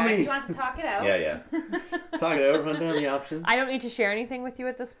Kill go the there. mummy! He wants to talk it out. Yeah. Talk it out, run down the options. I don't need to share anything with you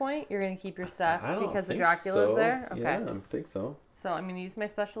at this point. You're gonna keep your stuff I don't because the think Dracula's so. there. Okay. Yeah, I think so. So I'm gonna use my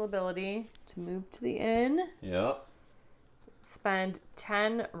special ability to move to the inn. Yep. Spend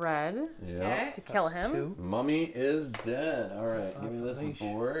 10 red Yep. Okay. to kill That's him. 2. Mummy is dead. Alright, give me this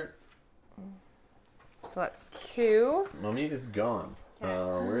Affirmation. board. So that's 2. Mummy is gone. Okay.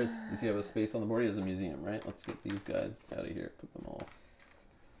 Where is, does he have a space on the board? He has a museum, right? Let's get these guys out of here. Put them all.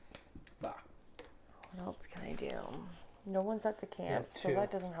 Bah. What else can I do? No one's at the camp, have so 2.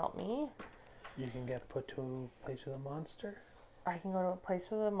 that doesn't help me. You can get put to a place with a monster, I can go to a place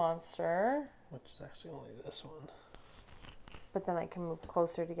with a monster, which is actually only this one. but then I can move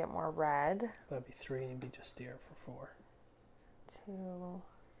closer to get more red. That'd be 3 and you'd be just here for 4. 2.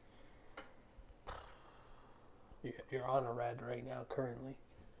 You're on a red right now currently.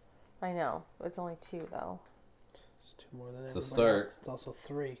 I know. It's only 2 though. It's 2 more than It's a everybody start. else. It's also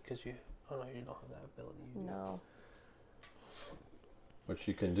 3 because you. Oh no, you don't have that ability. You do. No. What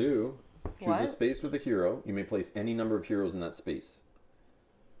she can do, choose a What? space with a hero. You may place any number of heroes in that space.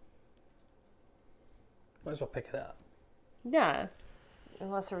 Might as well pick it up. Yeah.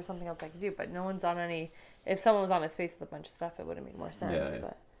 Unless there was something else I could do, but no one's on any. If someone was on a space with a bunch of stuff, it would have made more sense. Yeah.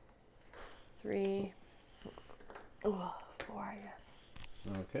 But 3. Oh, 4, I guess.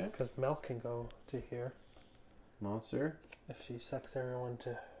 Okay. Because Mel can go to here Monster. if she sucks everyone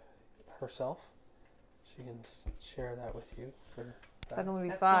to herself. She can share that with you for that. That'd only be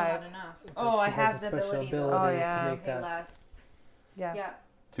That's 5. still not enough. But Oh, I she has have a the special ability. ability Oh, to yeah. make Okay, that. less. Yeah. Yeah.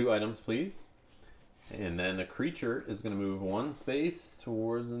 2 items, please. And then the creature is going to move 1 space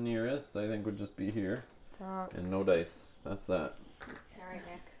towards the nearest. I think would just be here. Doc. And no dice. That's that. All right,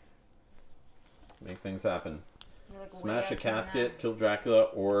 Nick. Make things happen. You're like Smash way a up here now. casket, kill Dracula,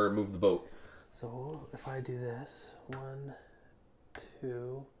 or move the boat. So if I do this, 1,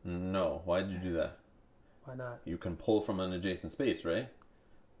 2, No. Why did you do that? why not? You can pull from an adjacent space, right?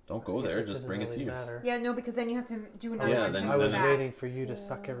 Don't go I guess there. it Just doesn't bring it really to you. matter. Yeah, no, because then you have to do another Yeah, one then- to I move was back. waiting for you to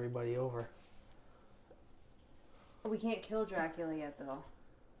suck everybody over. We can't kill Dracula yet, though.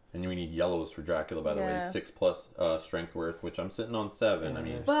 And we need yellows for Dracula, by the way. Yeah. 6+ strength worth, which I'm sitting on 7. I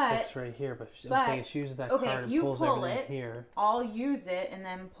mean, there's But- 6 right here, but I'm but- saying if she uses that okay, card if and you pulls pull everything it- here. I'll use it and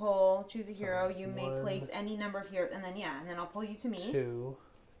then choose a hero. You may 1, place any number of heroes, and then I'll pull you to me. 2,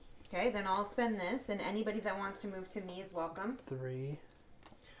 Okay, then I'll spend this, and anybody that wants to move to me is welcome. 3.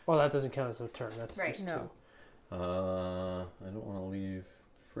 Oh, that doesn't count as a turn. That's Right. just No. 2. I don't want to leave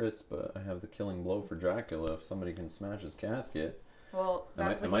Fritz, but I have the killing blow for Dracula. If somebody can smash his casket, Well, I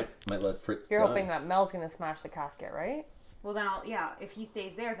that's might, what he's. might let Fritz You're die. hoping that Mel's gonna smash the casket, right? Well, then if he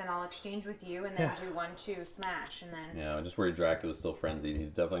stays there, then I'll exchange with you, and then do 1, 2, smash, and then. Yeah, I just worry Dracula's still frenzied. He's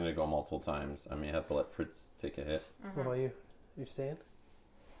definitely going to go multiple times. I may have to let Fritz take a hit. What about you? You staying?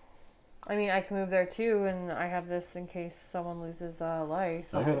 I mean, I can move there too, and I have this in case someone loses a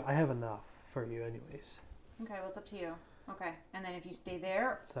life. Okay. I have enough for you, anyways. Okay, well, it's up to you. Okay, and then if you stay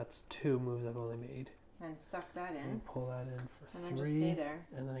there, So that's 2 moves I've only made. then suck that in, And pull that in for and 3. then just stay there.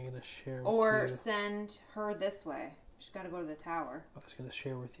 And then I'm gonna share with Or you. send her this way. She's got to go to the tower. I was gonna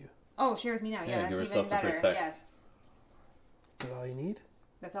share with you. Oh, share with me now. Yeah, Yeah, give that's herself even to better. protect. Yes, Is that all you need?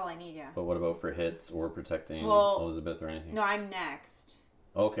 that's all I need. Yeah. But what about for hits or protecting Well, Elizabeth or anything? No, I'm next,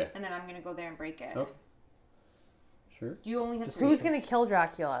 Okay. and then I'm gonna go there and break it. Okay. Sure. Do you only have Just 3? Who's gonna kill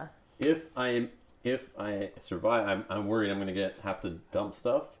Dracula? If I survive, I'm worried I'm going to have to dump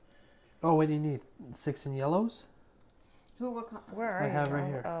stuff. Oh, what do you need? 6 in yellows? Who will? Where are I you? have right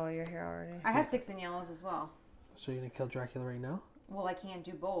here. Oh, you're here already. I have 6 in yellows as well. So you're gonna kill Dracula right now? Well, I can't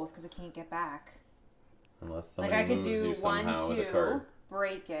do both because I can't get back. Unless somebody Like I could moves do you 1, somehow with a 2, card.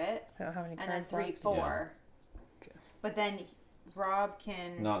 break it, I don't have any and then cards 3, left. 4. Okay. But then Rob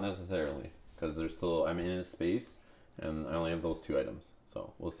can. Not necessarily. Because there's still, I'm in his space, and I only have those 2 items.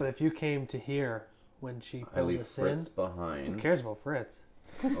 So we'll see. But if you came to here when she I pulled leave us Fritz in, who behind. cares about Fritz?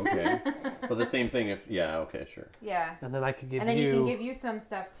 Okay. But the same thing if, yeah, okay, sure. Yeah. And then I could give And then you. he can give you some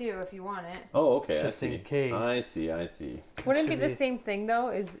stuff too if you want it. Oh, okay, Just I see. in case. I see. Wouldn't it be should the be- same thing though?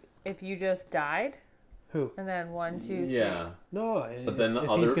 Is if you just died Who? and then 1, 2, 3. Yeah. No. But then the he's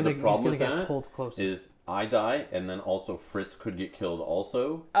other gonna, the problem he's with gonna get that pulled closer. is I die, and then also Fritz could get killed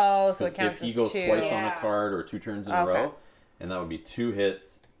also. Oh, so Because it counts if he as goes 2. twice on Yeah. a card or 2 turns in a Okay. row, and that would be 2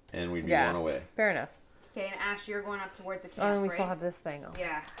 hits, and we'd be Yeah. 1 away. Fair enough. Okay, and Ash, you're going up towards the camp, Oh, and we right? still have this thing. Oh.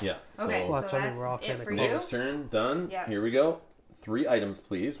 Yeah. Yeah. Okay, Well, so that's what I mean, that's we're all it kinda for you. Next turn, done. Yeah. Here we go. 3 items,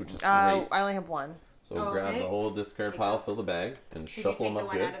 please, which is great. I only have 1. So Oh, grab okay. the whole discard Take pile, that. fill the bag, and Did you shuffle take them the up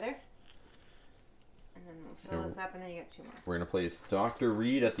one good. out of there? And then we'll fill Here. this up, and then you get 2 more. We're going to place Dr.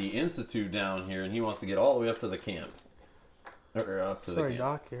 Reed at the Institute down here, and he wants to get all the way up to the camp. Or up to the Sorry, camp.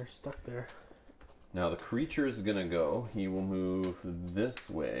 Doc, you're stuck there. Now the creature is going to go. He will move this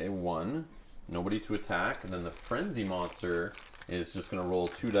way. 1. Nobody to attack. And then the frenzy monster is just going to roll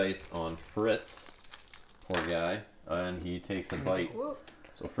 2 dice on Fritz. Poor guy. And he takes a bite. Whoop.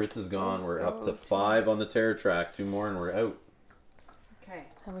 So Fritz is gone. We're up to 5 on the terror track. 2 more and we're out. Okay,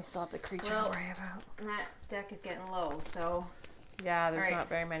 And we still have the creature Well- to worry about. and that deck is getting low, so Yeah, there's Alright. not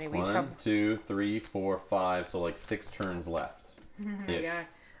very many. We each 1, have 2, 3, 4, 5. So like 6 turns left. Ish. yeah.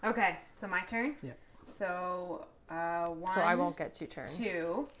 Okay, so my turn. Yeah. So 1. so I won't get 2 turns.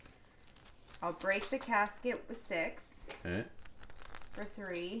 2. I'll break the casket with 6 Okay. for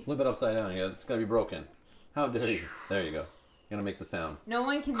 3. Flip it upside down. It's got to be broken. How dare you? There you go. You're going to make the sound. No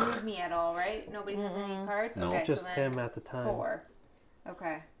one can move me at all, right? Nobody has any cards? No. Okay, Just so then him at the time. 4.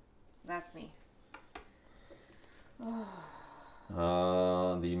 Okay, that's me.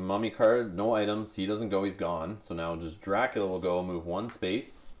 The mummy card, no items. He doesn't go, he's gone. So now just Dracula will go, move 1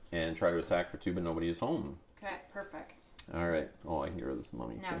 space, and try to attack for 2, but nobody is home. Okay, perfect. Alright. Oh, I can get rid of this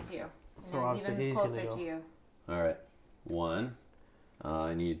mummy. Now too. it's you. So Now it's obviously even he's closer gonna go. to you. Alright. 1.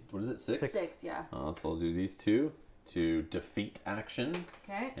 I need, what is it, 6? 6, yeah. So I'll do these 2 to defeat action.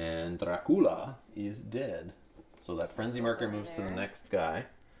 Okay. And Dracula is dead. So that frenzy marker over moves to the there. next guy.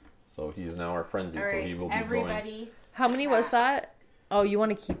 So he is now our frenzy, All so right, he will be going. everybody. How many was that? Oh, you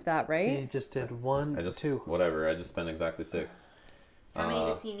want to keep that, He right? just did 1, I just 2. whatever. I just spent exactly 6. How many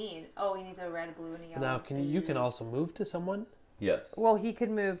does he need? Oh, he needs a red, a blue, and a yellow. Now, can you can also move to someone? Yes. Well, he could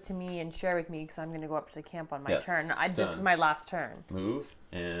move to me and share with me because I'm going to go up to the camp on my Yes, turn. This is done. my last turn. Move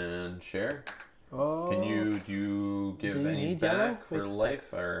and share. Oh. Can you give Do you any need yellow? back for Wait a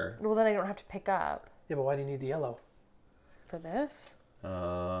life or? Well, then I don't have to pick up Yeah, but why do you need the yellow? for this.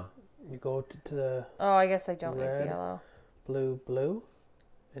 You go to the Oh, I guess I don't need Red. the yellow. blue,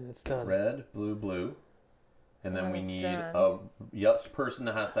 and it's done. red, blue, and then Oh, we it's need done. a person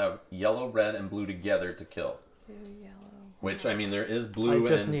that has to have yellow, red, and blue together to kill. Blue, yellow. Which, I mean, there is blue I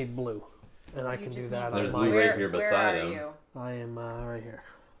just and need blue. And I You can do just that. need on There's my- blue right here beside where are him. you? I am right here.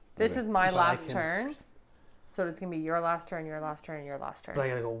 This Okay. is my But I last can- turn. So it's going to be your last turn, your last turn, your last turn. But I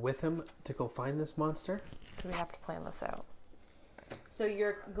gotta go with him to go find this monster. So we have to plan this out. So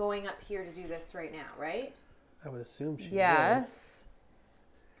you're going up here to do this right now, right? I would assume she Yes.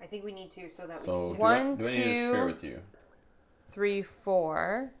 I think we need to so that So, we do, can I, One, do I need to two. share with you? 3,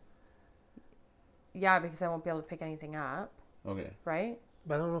 4. Yeah, because I won't be able to pick anything up, Okay. right? would.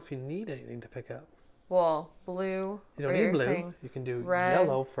 But I don't know if you need anything to pick up. Well, blue. You don't or need you're blue. saying You can do red.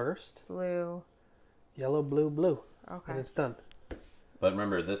 yellow first. Blue. Yellow, blue, blue. Okay. And it's done. But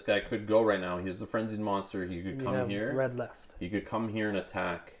remember, this guy could go right now. He's the frenzied monster. He could You come have here. red left. He could come here and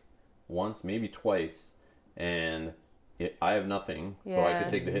attack once, maybe twice, and I have nothing, so I Yeah. could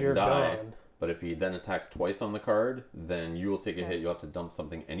take the hit You're and die. gone. But if he then attacks twice on the card, then you will take a Yeah. hit. You have to dump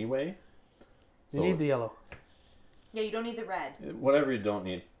something anyway. You So need the yellow. Yeah, you don't need the red. whatever you don't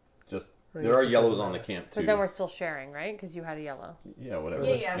need, just I there guess are it yellows doesn't on the matter. camp too. But then we're still sharing, right? Because you had a yellow. Yeah, whatever.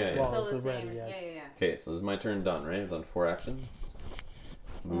 Yeah, yeah, this Okay. is still the Well, the red, same. yeah. Yeah. Okay, so this is my turn done, right? I've done 4 actions.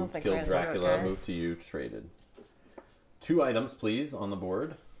 don't Move, think kill Rand's doing Dracula, yours. move to you, traded. 2 items, please, on the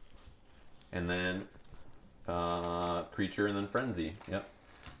board. And then creature and then frenzy. Yep.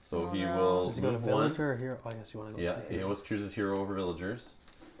 So Oh, he no. will Does he go to move 1. villager or here? Oh, I guess you want to go Yeah, to he hero. always chooses hero over villagers.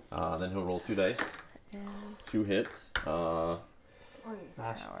 Then he'll roll 2 dice. And 2 hits. Ash.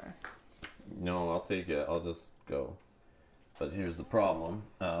 tower. No, I'll take it. I'll just go. But here's the problem.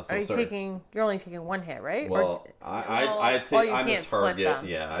 Are you taking? You're only taking 1 hit, right? Well, I take. Oh, you I'm a can't split target. them.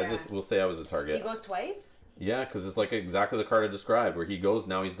 Yeah, I Yeah. just will say I was a He target. goes twice? Yeah, because it's like exactly the card I described, where he goes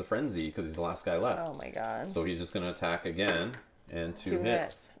now. He's the frenzy because he's the last guy left. Oh my god. So he's just gonna attack again and 2 2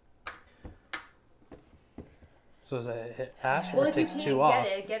 hits. So is that a hit Ash Well, or it if you takes can't 2 get off?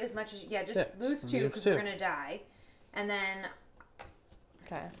 it, get as much as... Yeah, just Yeah, lose just 2 lose because 2. we're going to die. And then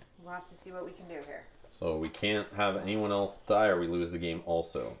Okay. we'll have to see what we can do here. So we can't have anyone else die, or we lose the game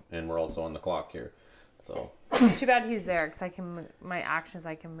also, and we're also on the clock here. So It's too bad he's there because I can. My actions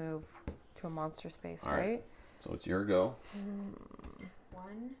I can move to a monster space, All right. right? so it's your go.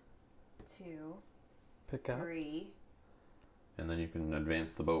 1, 2, Pick up. 3. And then you can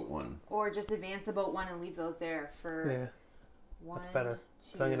advance the boat 1. Or just advance the boat 1 and leave those there for Yeah, 1, better. 2.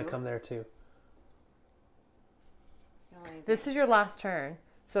 So I'm going to come there too. This is your last turn.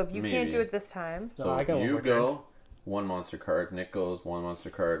 So if you can't Maybe. do it this time, No, So I got one you more go 1 monster card, Nick goes 1 monster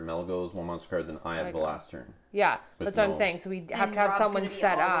card, Mel goes 1 monster card, then I have I the go. last turn. yeah, But that's what I'm no. saying. So we have And to have Rob's someone gonna be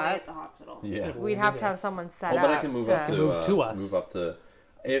set all the way up. at the hospital. Yeah. We'd have to have someone set Oh, up. but I can move up to Move to us. Move up to.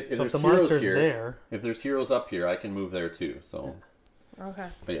 If So if there's the heroes monster's here, there, if there's heroes up here, I can move there too. So, Okay.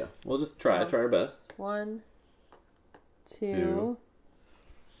 but yeah, we'll just try our best. 1, 2. 2.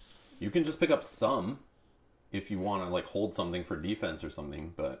 You can just pick up some if you want to like hold something for defense or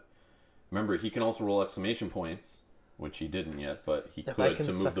something. But remember, he can also roll exclamation points, which he didn't yet, but he if I could can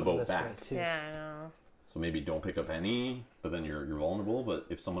to move suck the them boat this way back. too. Yeah, I know. So maybe don't pick up any, but then you're vulnerable. But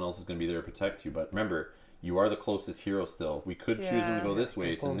if someone else is going to be there to protect you, but remember, you are the closest hero still. We could choose him to Yeah. go this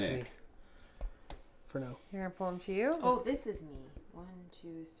way to Pull 'em to Nick. me. For now. You're gonna pull him to you. Oh, this is me. 1,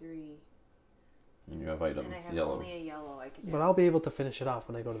 2, 3. And you have And I items, have yellow. only a yellow I can do. But I'll be able to finish it off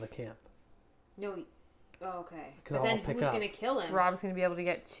when I go to the camp. No. Oh, okay. 'Cause But then I'll pick who's up. going to kill him? Rob's gonna be able to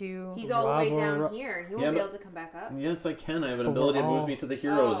get 2. He's all the way Rob or down Rob- here. He won't Yeah, be but- able to come back up. Yes, I can. I have an But we're ability that moves all- me to the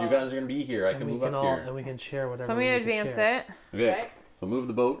heroes. You Oh. guys are going to be here. I And can we move can up all here. and we can share whatever. So I'm we gonna need to advance share. it, Okay. Okay. So move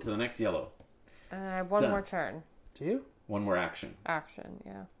the boat to the next yellow. and I have 1 Done. more turn. Do you? 1 more action. Action,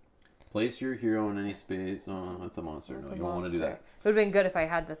 yeah. Place your hero in any space with the monster. With No, the you won't want to do monster. that. It would have been good if I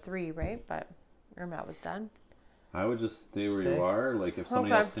had the 3, right? But Irma was done. I would just stay where Stay. you are. Like if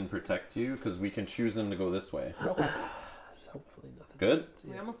somebody Okay. else can protect you, because we can choose them to go this way. Okay. So hopefully nothing. Good.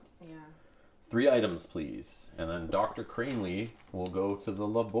 We almost, yeah. 3 items, please. And then Dr. Cranley will go to the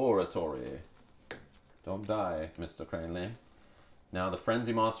laboratory. Don't die, Mr. Cranley. Now the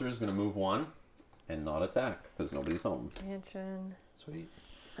frenzy monster is going to move 1 and not attack because nobody's home. Mansion. Sweet.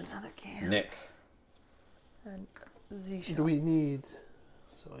 Another camp. Nick, And Z Do we need?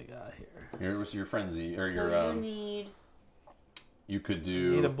 So I got here. here was your frenzy or So your you need... You could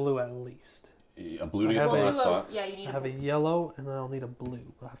Need a do blue at least. a blue to I get have the a- last spot. Yeah, you need I have a yellow and I'll need a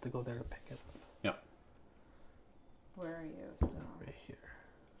blue. I'll have to go there to pick it up. Where are you? So... Right here.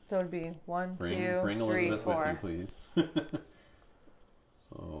 So it would be 1, 2, Bring 3, Elizabeth 4. with you, please.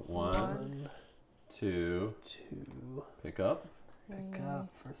 So 1, 1, 2, 2. pick up. Pick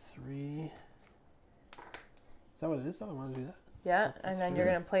up for 3. Is that what it is? Though I want to do that. Yeah, That's and then 3. you're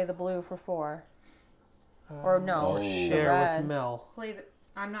gonna play the blue for 4. Or no, Oh. Or the share red. with Mel. Play the...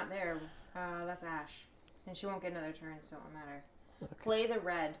 I'm not there. That's Ash. And she won't get another turn, so it won't matter. Okay. Play the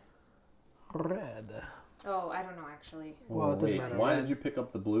red. Red. Oh, I don't know, actually. Well, it doesn't wait, matter. why did you pick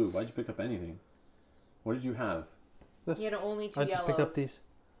up the blue? Why did you pick up anything? What did you have? This. You had only 2 I just yellows. picked up these.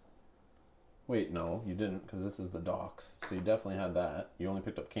 Wait, no, you didn't, because this is the docks. So you definitely had that. You only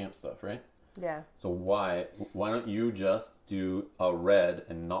picked up camp stuff, right? Yeah. So why don't you just do a red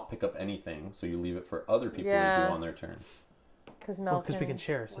and not pick up anything, so you leave it for other people to do on their turn? Because Mel Because we can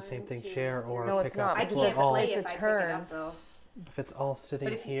share. It's the same thing. Share or No, it's pick not, up. I because can't it's all- play it's if a I pick turn. it up, though. If it's all sitting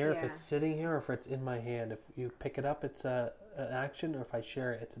But if you- here, if yeah. it's sitting here, or if it's in my hand, if you pick it up, it's an action, or if I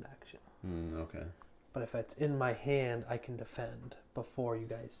share it, it's an action. Okay. But if it's in my hand, I can defend before you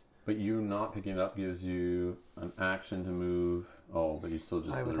guys. But you not picking it up gives you an action to move. Oh, but you still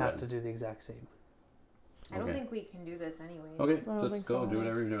just I do would the have red. to do the exact same. I don't Okay. think we can do this anyways. Okay, I don't just think go. so. Do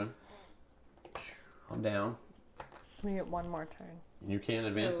whatever you're doing. I'm down. We get one more turn. You can't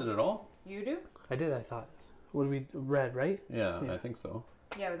advance it at all? You do? I did, I thought. What do we... Red, right? Yeah, Yeah. I think so.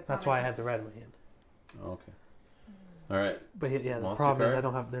 Yeah, with the That's promise why I had the red in my hand. Okay. All right. But yeah, the Monster problem is card? I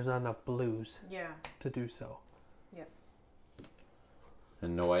don't have... There's not enough blues Yeah. to do so.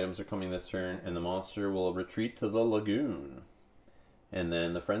 And no items are coming this turn, and the monster will retreat to the lagoon. And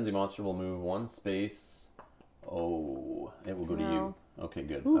then the frenzy monster will move 1 space. Oh, it will go to you. Okay,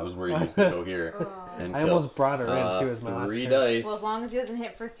 good. I was worried he was going to go here. And I kill. almost brought her in too as my last 3 turn. dice. Well, as long as he doesn't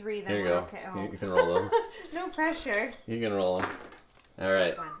hit for 3, then Here you we're go. okay. Oh. You can roll those. No pressure. You can roll them. All right.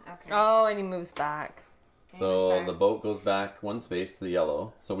 This one. Okay. Oh, and he moves back. So back. the boat goes back 1 space to the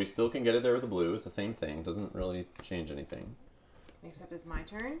yellow. So we still can get it there with the blue. It's the same thing. Doesn't really change anything. Except it's my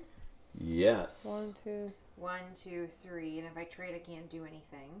turn. Yes. 1, 2. 1, 2, 3, and if I trade, I can't do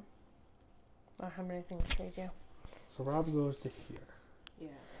anything. How many things trade you? So Rob goes to here. Yeah,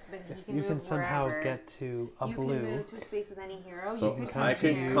 but he If can you move can somehow wherever. get to a you blue... can move to a space with any hero. So you could I come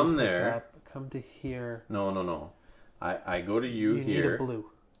could here. come pick there. up, come to here. No. I go to you, You here. need a blue.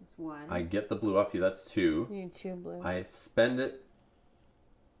 It's 1. I get the blue off you. That's 2. You need 2 blues. I spend it.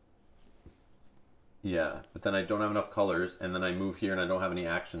 Yeah, but then I don't have enough colors, and then I move here, and I don't have any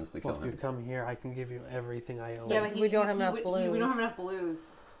actions to kill Well, if you him. come here, I can give you everything I own. Yeah, but We don't have enough we blues. don't have enough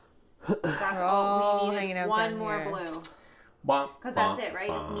blues. That's We're all all we hanging needed. out One down more here. blue. Because Because that's it,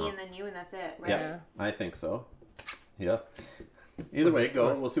 right? It's me and then you, and that's it, right? Yeah, I think so. Yeah. Either way,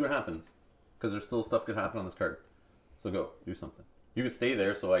 go. We'll see what happens. Because there's still stuff could happen on this card. So go, do something. You can stay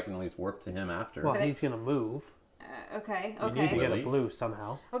there so I can at least warp to him after. Well, he's going to move. Okay. You need to get Really? a blue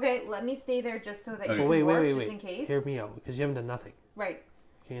somehow. Okay, let me stay there just so that Okay. you But can warp, wait. just in case. Hear me out, because you haven't done nothing. Right.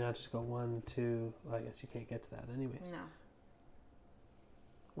 Can you not just go 1, 2... Well, I guess you can't get to that anyways. No.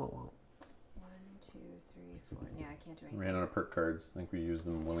 Well, 1, 2, 3, 4. Yeah, I can't do anything. Ran out of perk cards. I think we used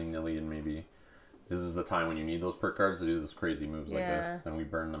them willy-nilly, and maybe this is the time when you need those perk cards to do those crazy moves like this, and we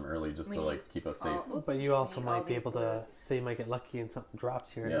burn them early just to like keep us safe. Oops. but you also Need all might be these able to blues. say you might get lucky and something drops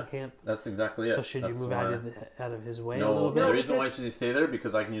here Yeah. and you can't. That's exactly it. So should That's you move why- out of his way a No, little the bit? reason why because- should he stay there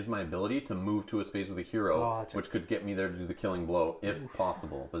because I can use my ability to move to a space with a hero, Oh, that's right. which could get me there to do the killing blow if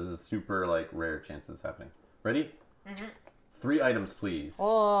possible. But this is super like rare chances happening. Ready? 3 items, please.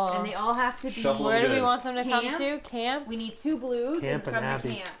 Oh. And they all have to be. Shuffle Where do we good. want them to come Camp? to? Camp? We need 2 blues Camp from and the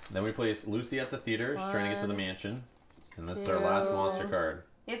Abby. camp. Then we place Lucy at the theater. She's trying to get to the mansion, and this is our last 2. monster card.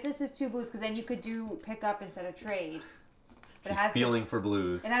 If this is 2 blues, because then you could do pick up instead of trade. But She's feeling for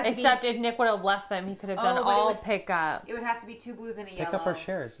blues. it has to be. Except if Nick would have left them, he could have done Oh, but it all would- pickup. It would have to be 2 blues and a yellow. Pick up our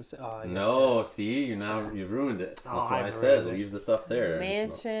shares. I guess. No, see, you've ruined it. That's Oh, why I I've said ruined it. leave the stuff there.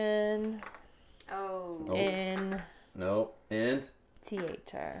 Mansion Oh. Nope. in No, and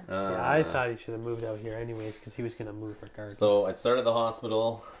theater. See, I thought he should have moved out here anyways because he was going to move regardless. so I started the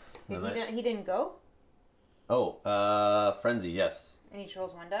hospital. He didn't go? Frenzy, yes. And he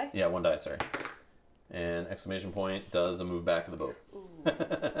rolls 1 die? Yeah, 1 die, sorry. And exclamation point does a move back of the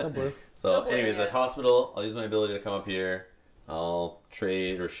boat. Still blue. So, Still blue, anyways, yeah. at hospital, I'll use my ability to come up here. I'll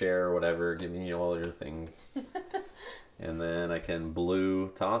trade or share or whatever. Give me all your things. And then I can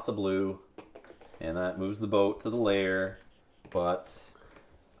toss a blue. And that moves the boat to the lair. But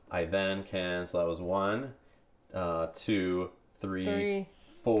I then can, so that was 1, 2, 3, 3,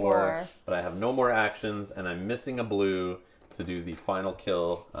 4. 4. But I have no more actions, and I'm missing a blue to do the final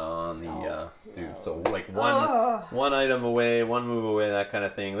kill on the dude. So like one item away, 1 move away, that kind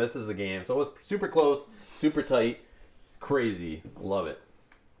of thing. This is the game. So it was super close, super tight. It's crazy. Love it.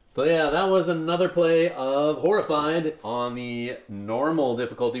 So yeah, that was another play of Horrified on the normal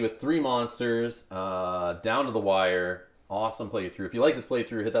difficulty with 3 monsters, down to the wire. awesome playthrough. If you like this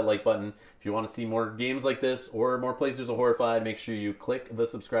playthrough, hit that like button. If you want to see more games like this or more playthroughs of Horrified, make sure you click the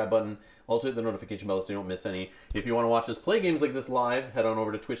subscribe button. Also hit the notification bell so you don't miss any. If you want to watch us play games like this live, head on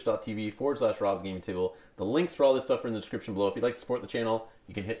over to twitch.tv/Rob's Gaming Table. The links for all this stuff are in the description below. If you'd like to support the channel,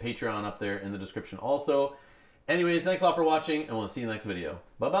 you can hit Patreon up there in the description also. Anyways, thanks a lot for watching, and we'll see you in the next video.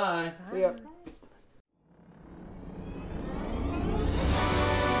 Bye-bye. See ya. Bye.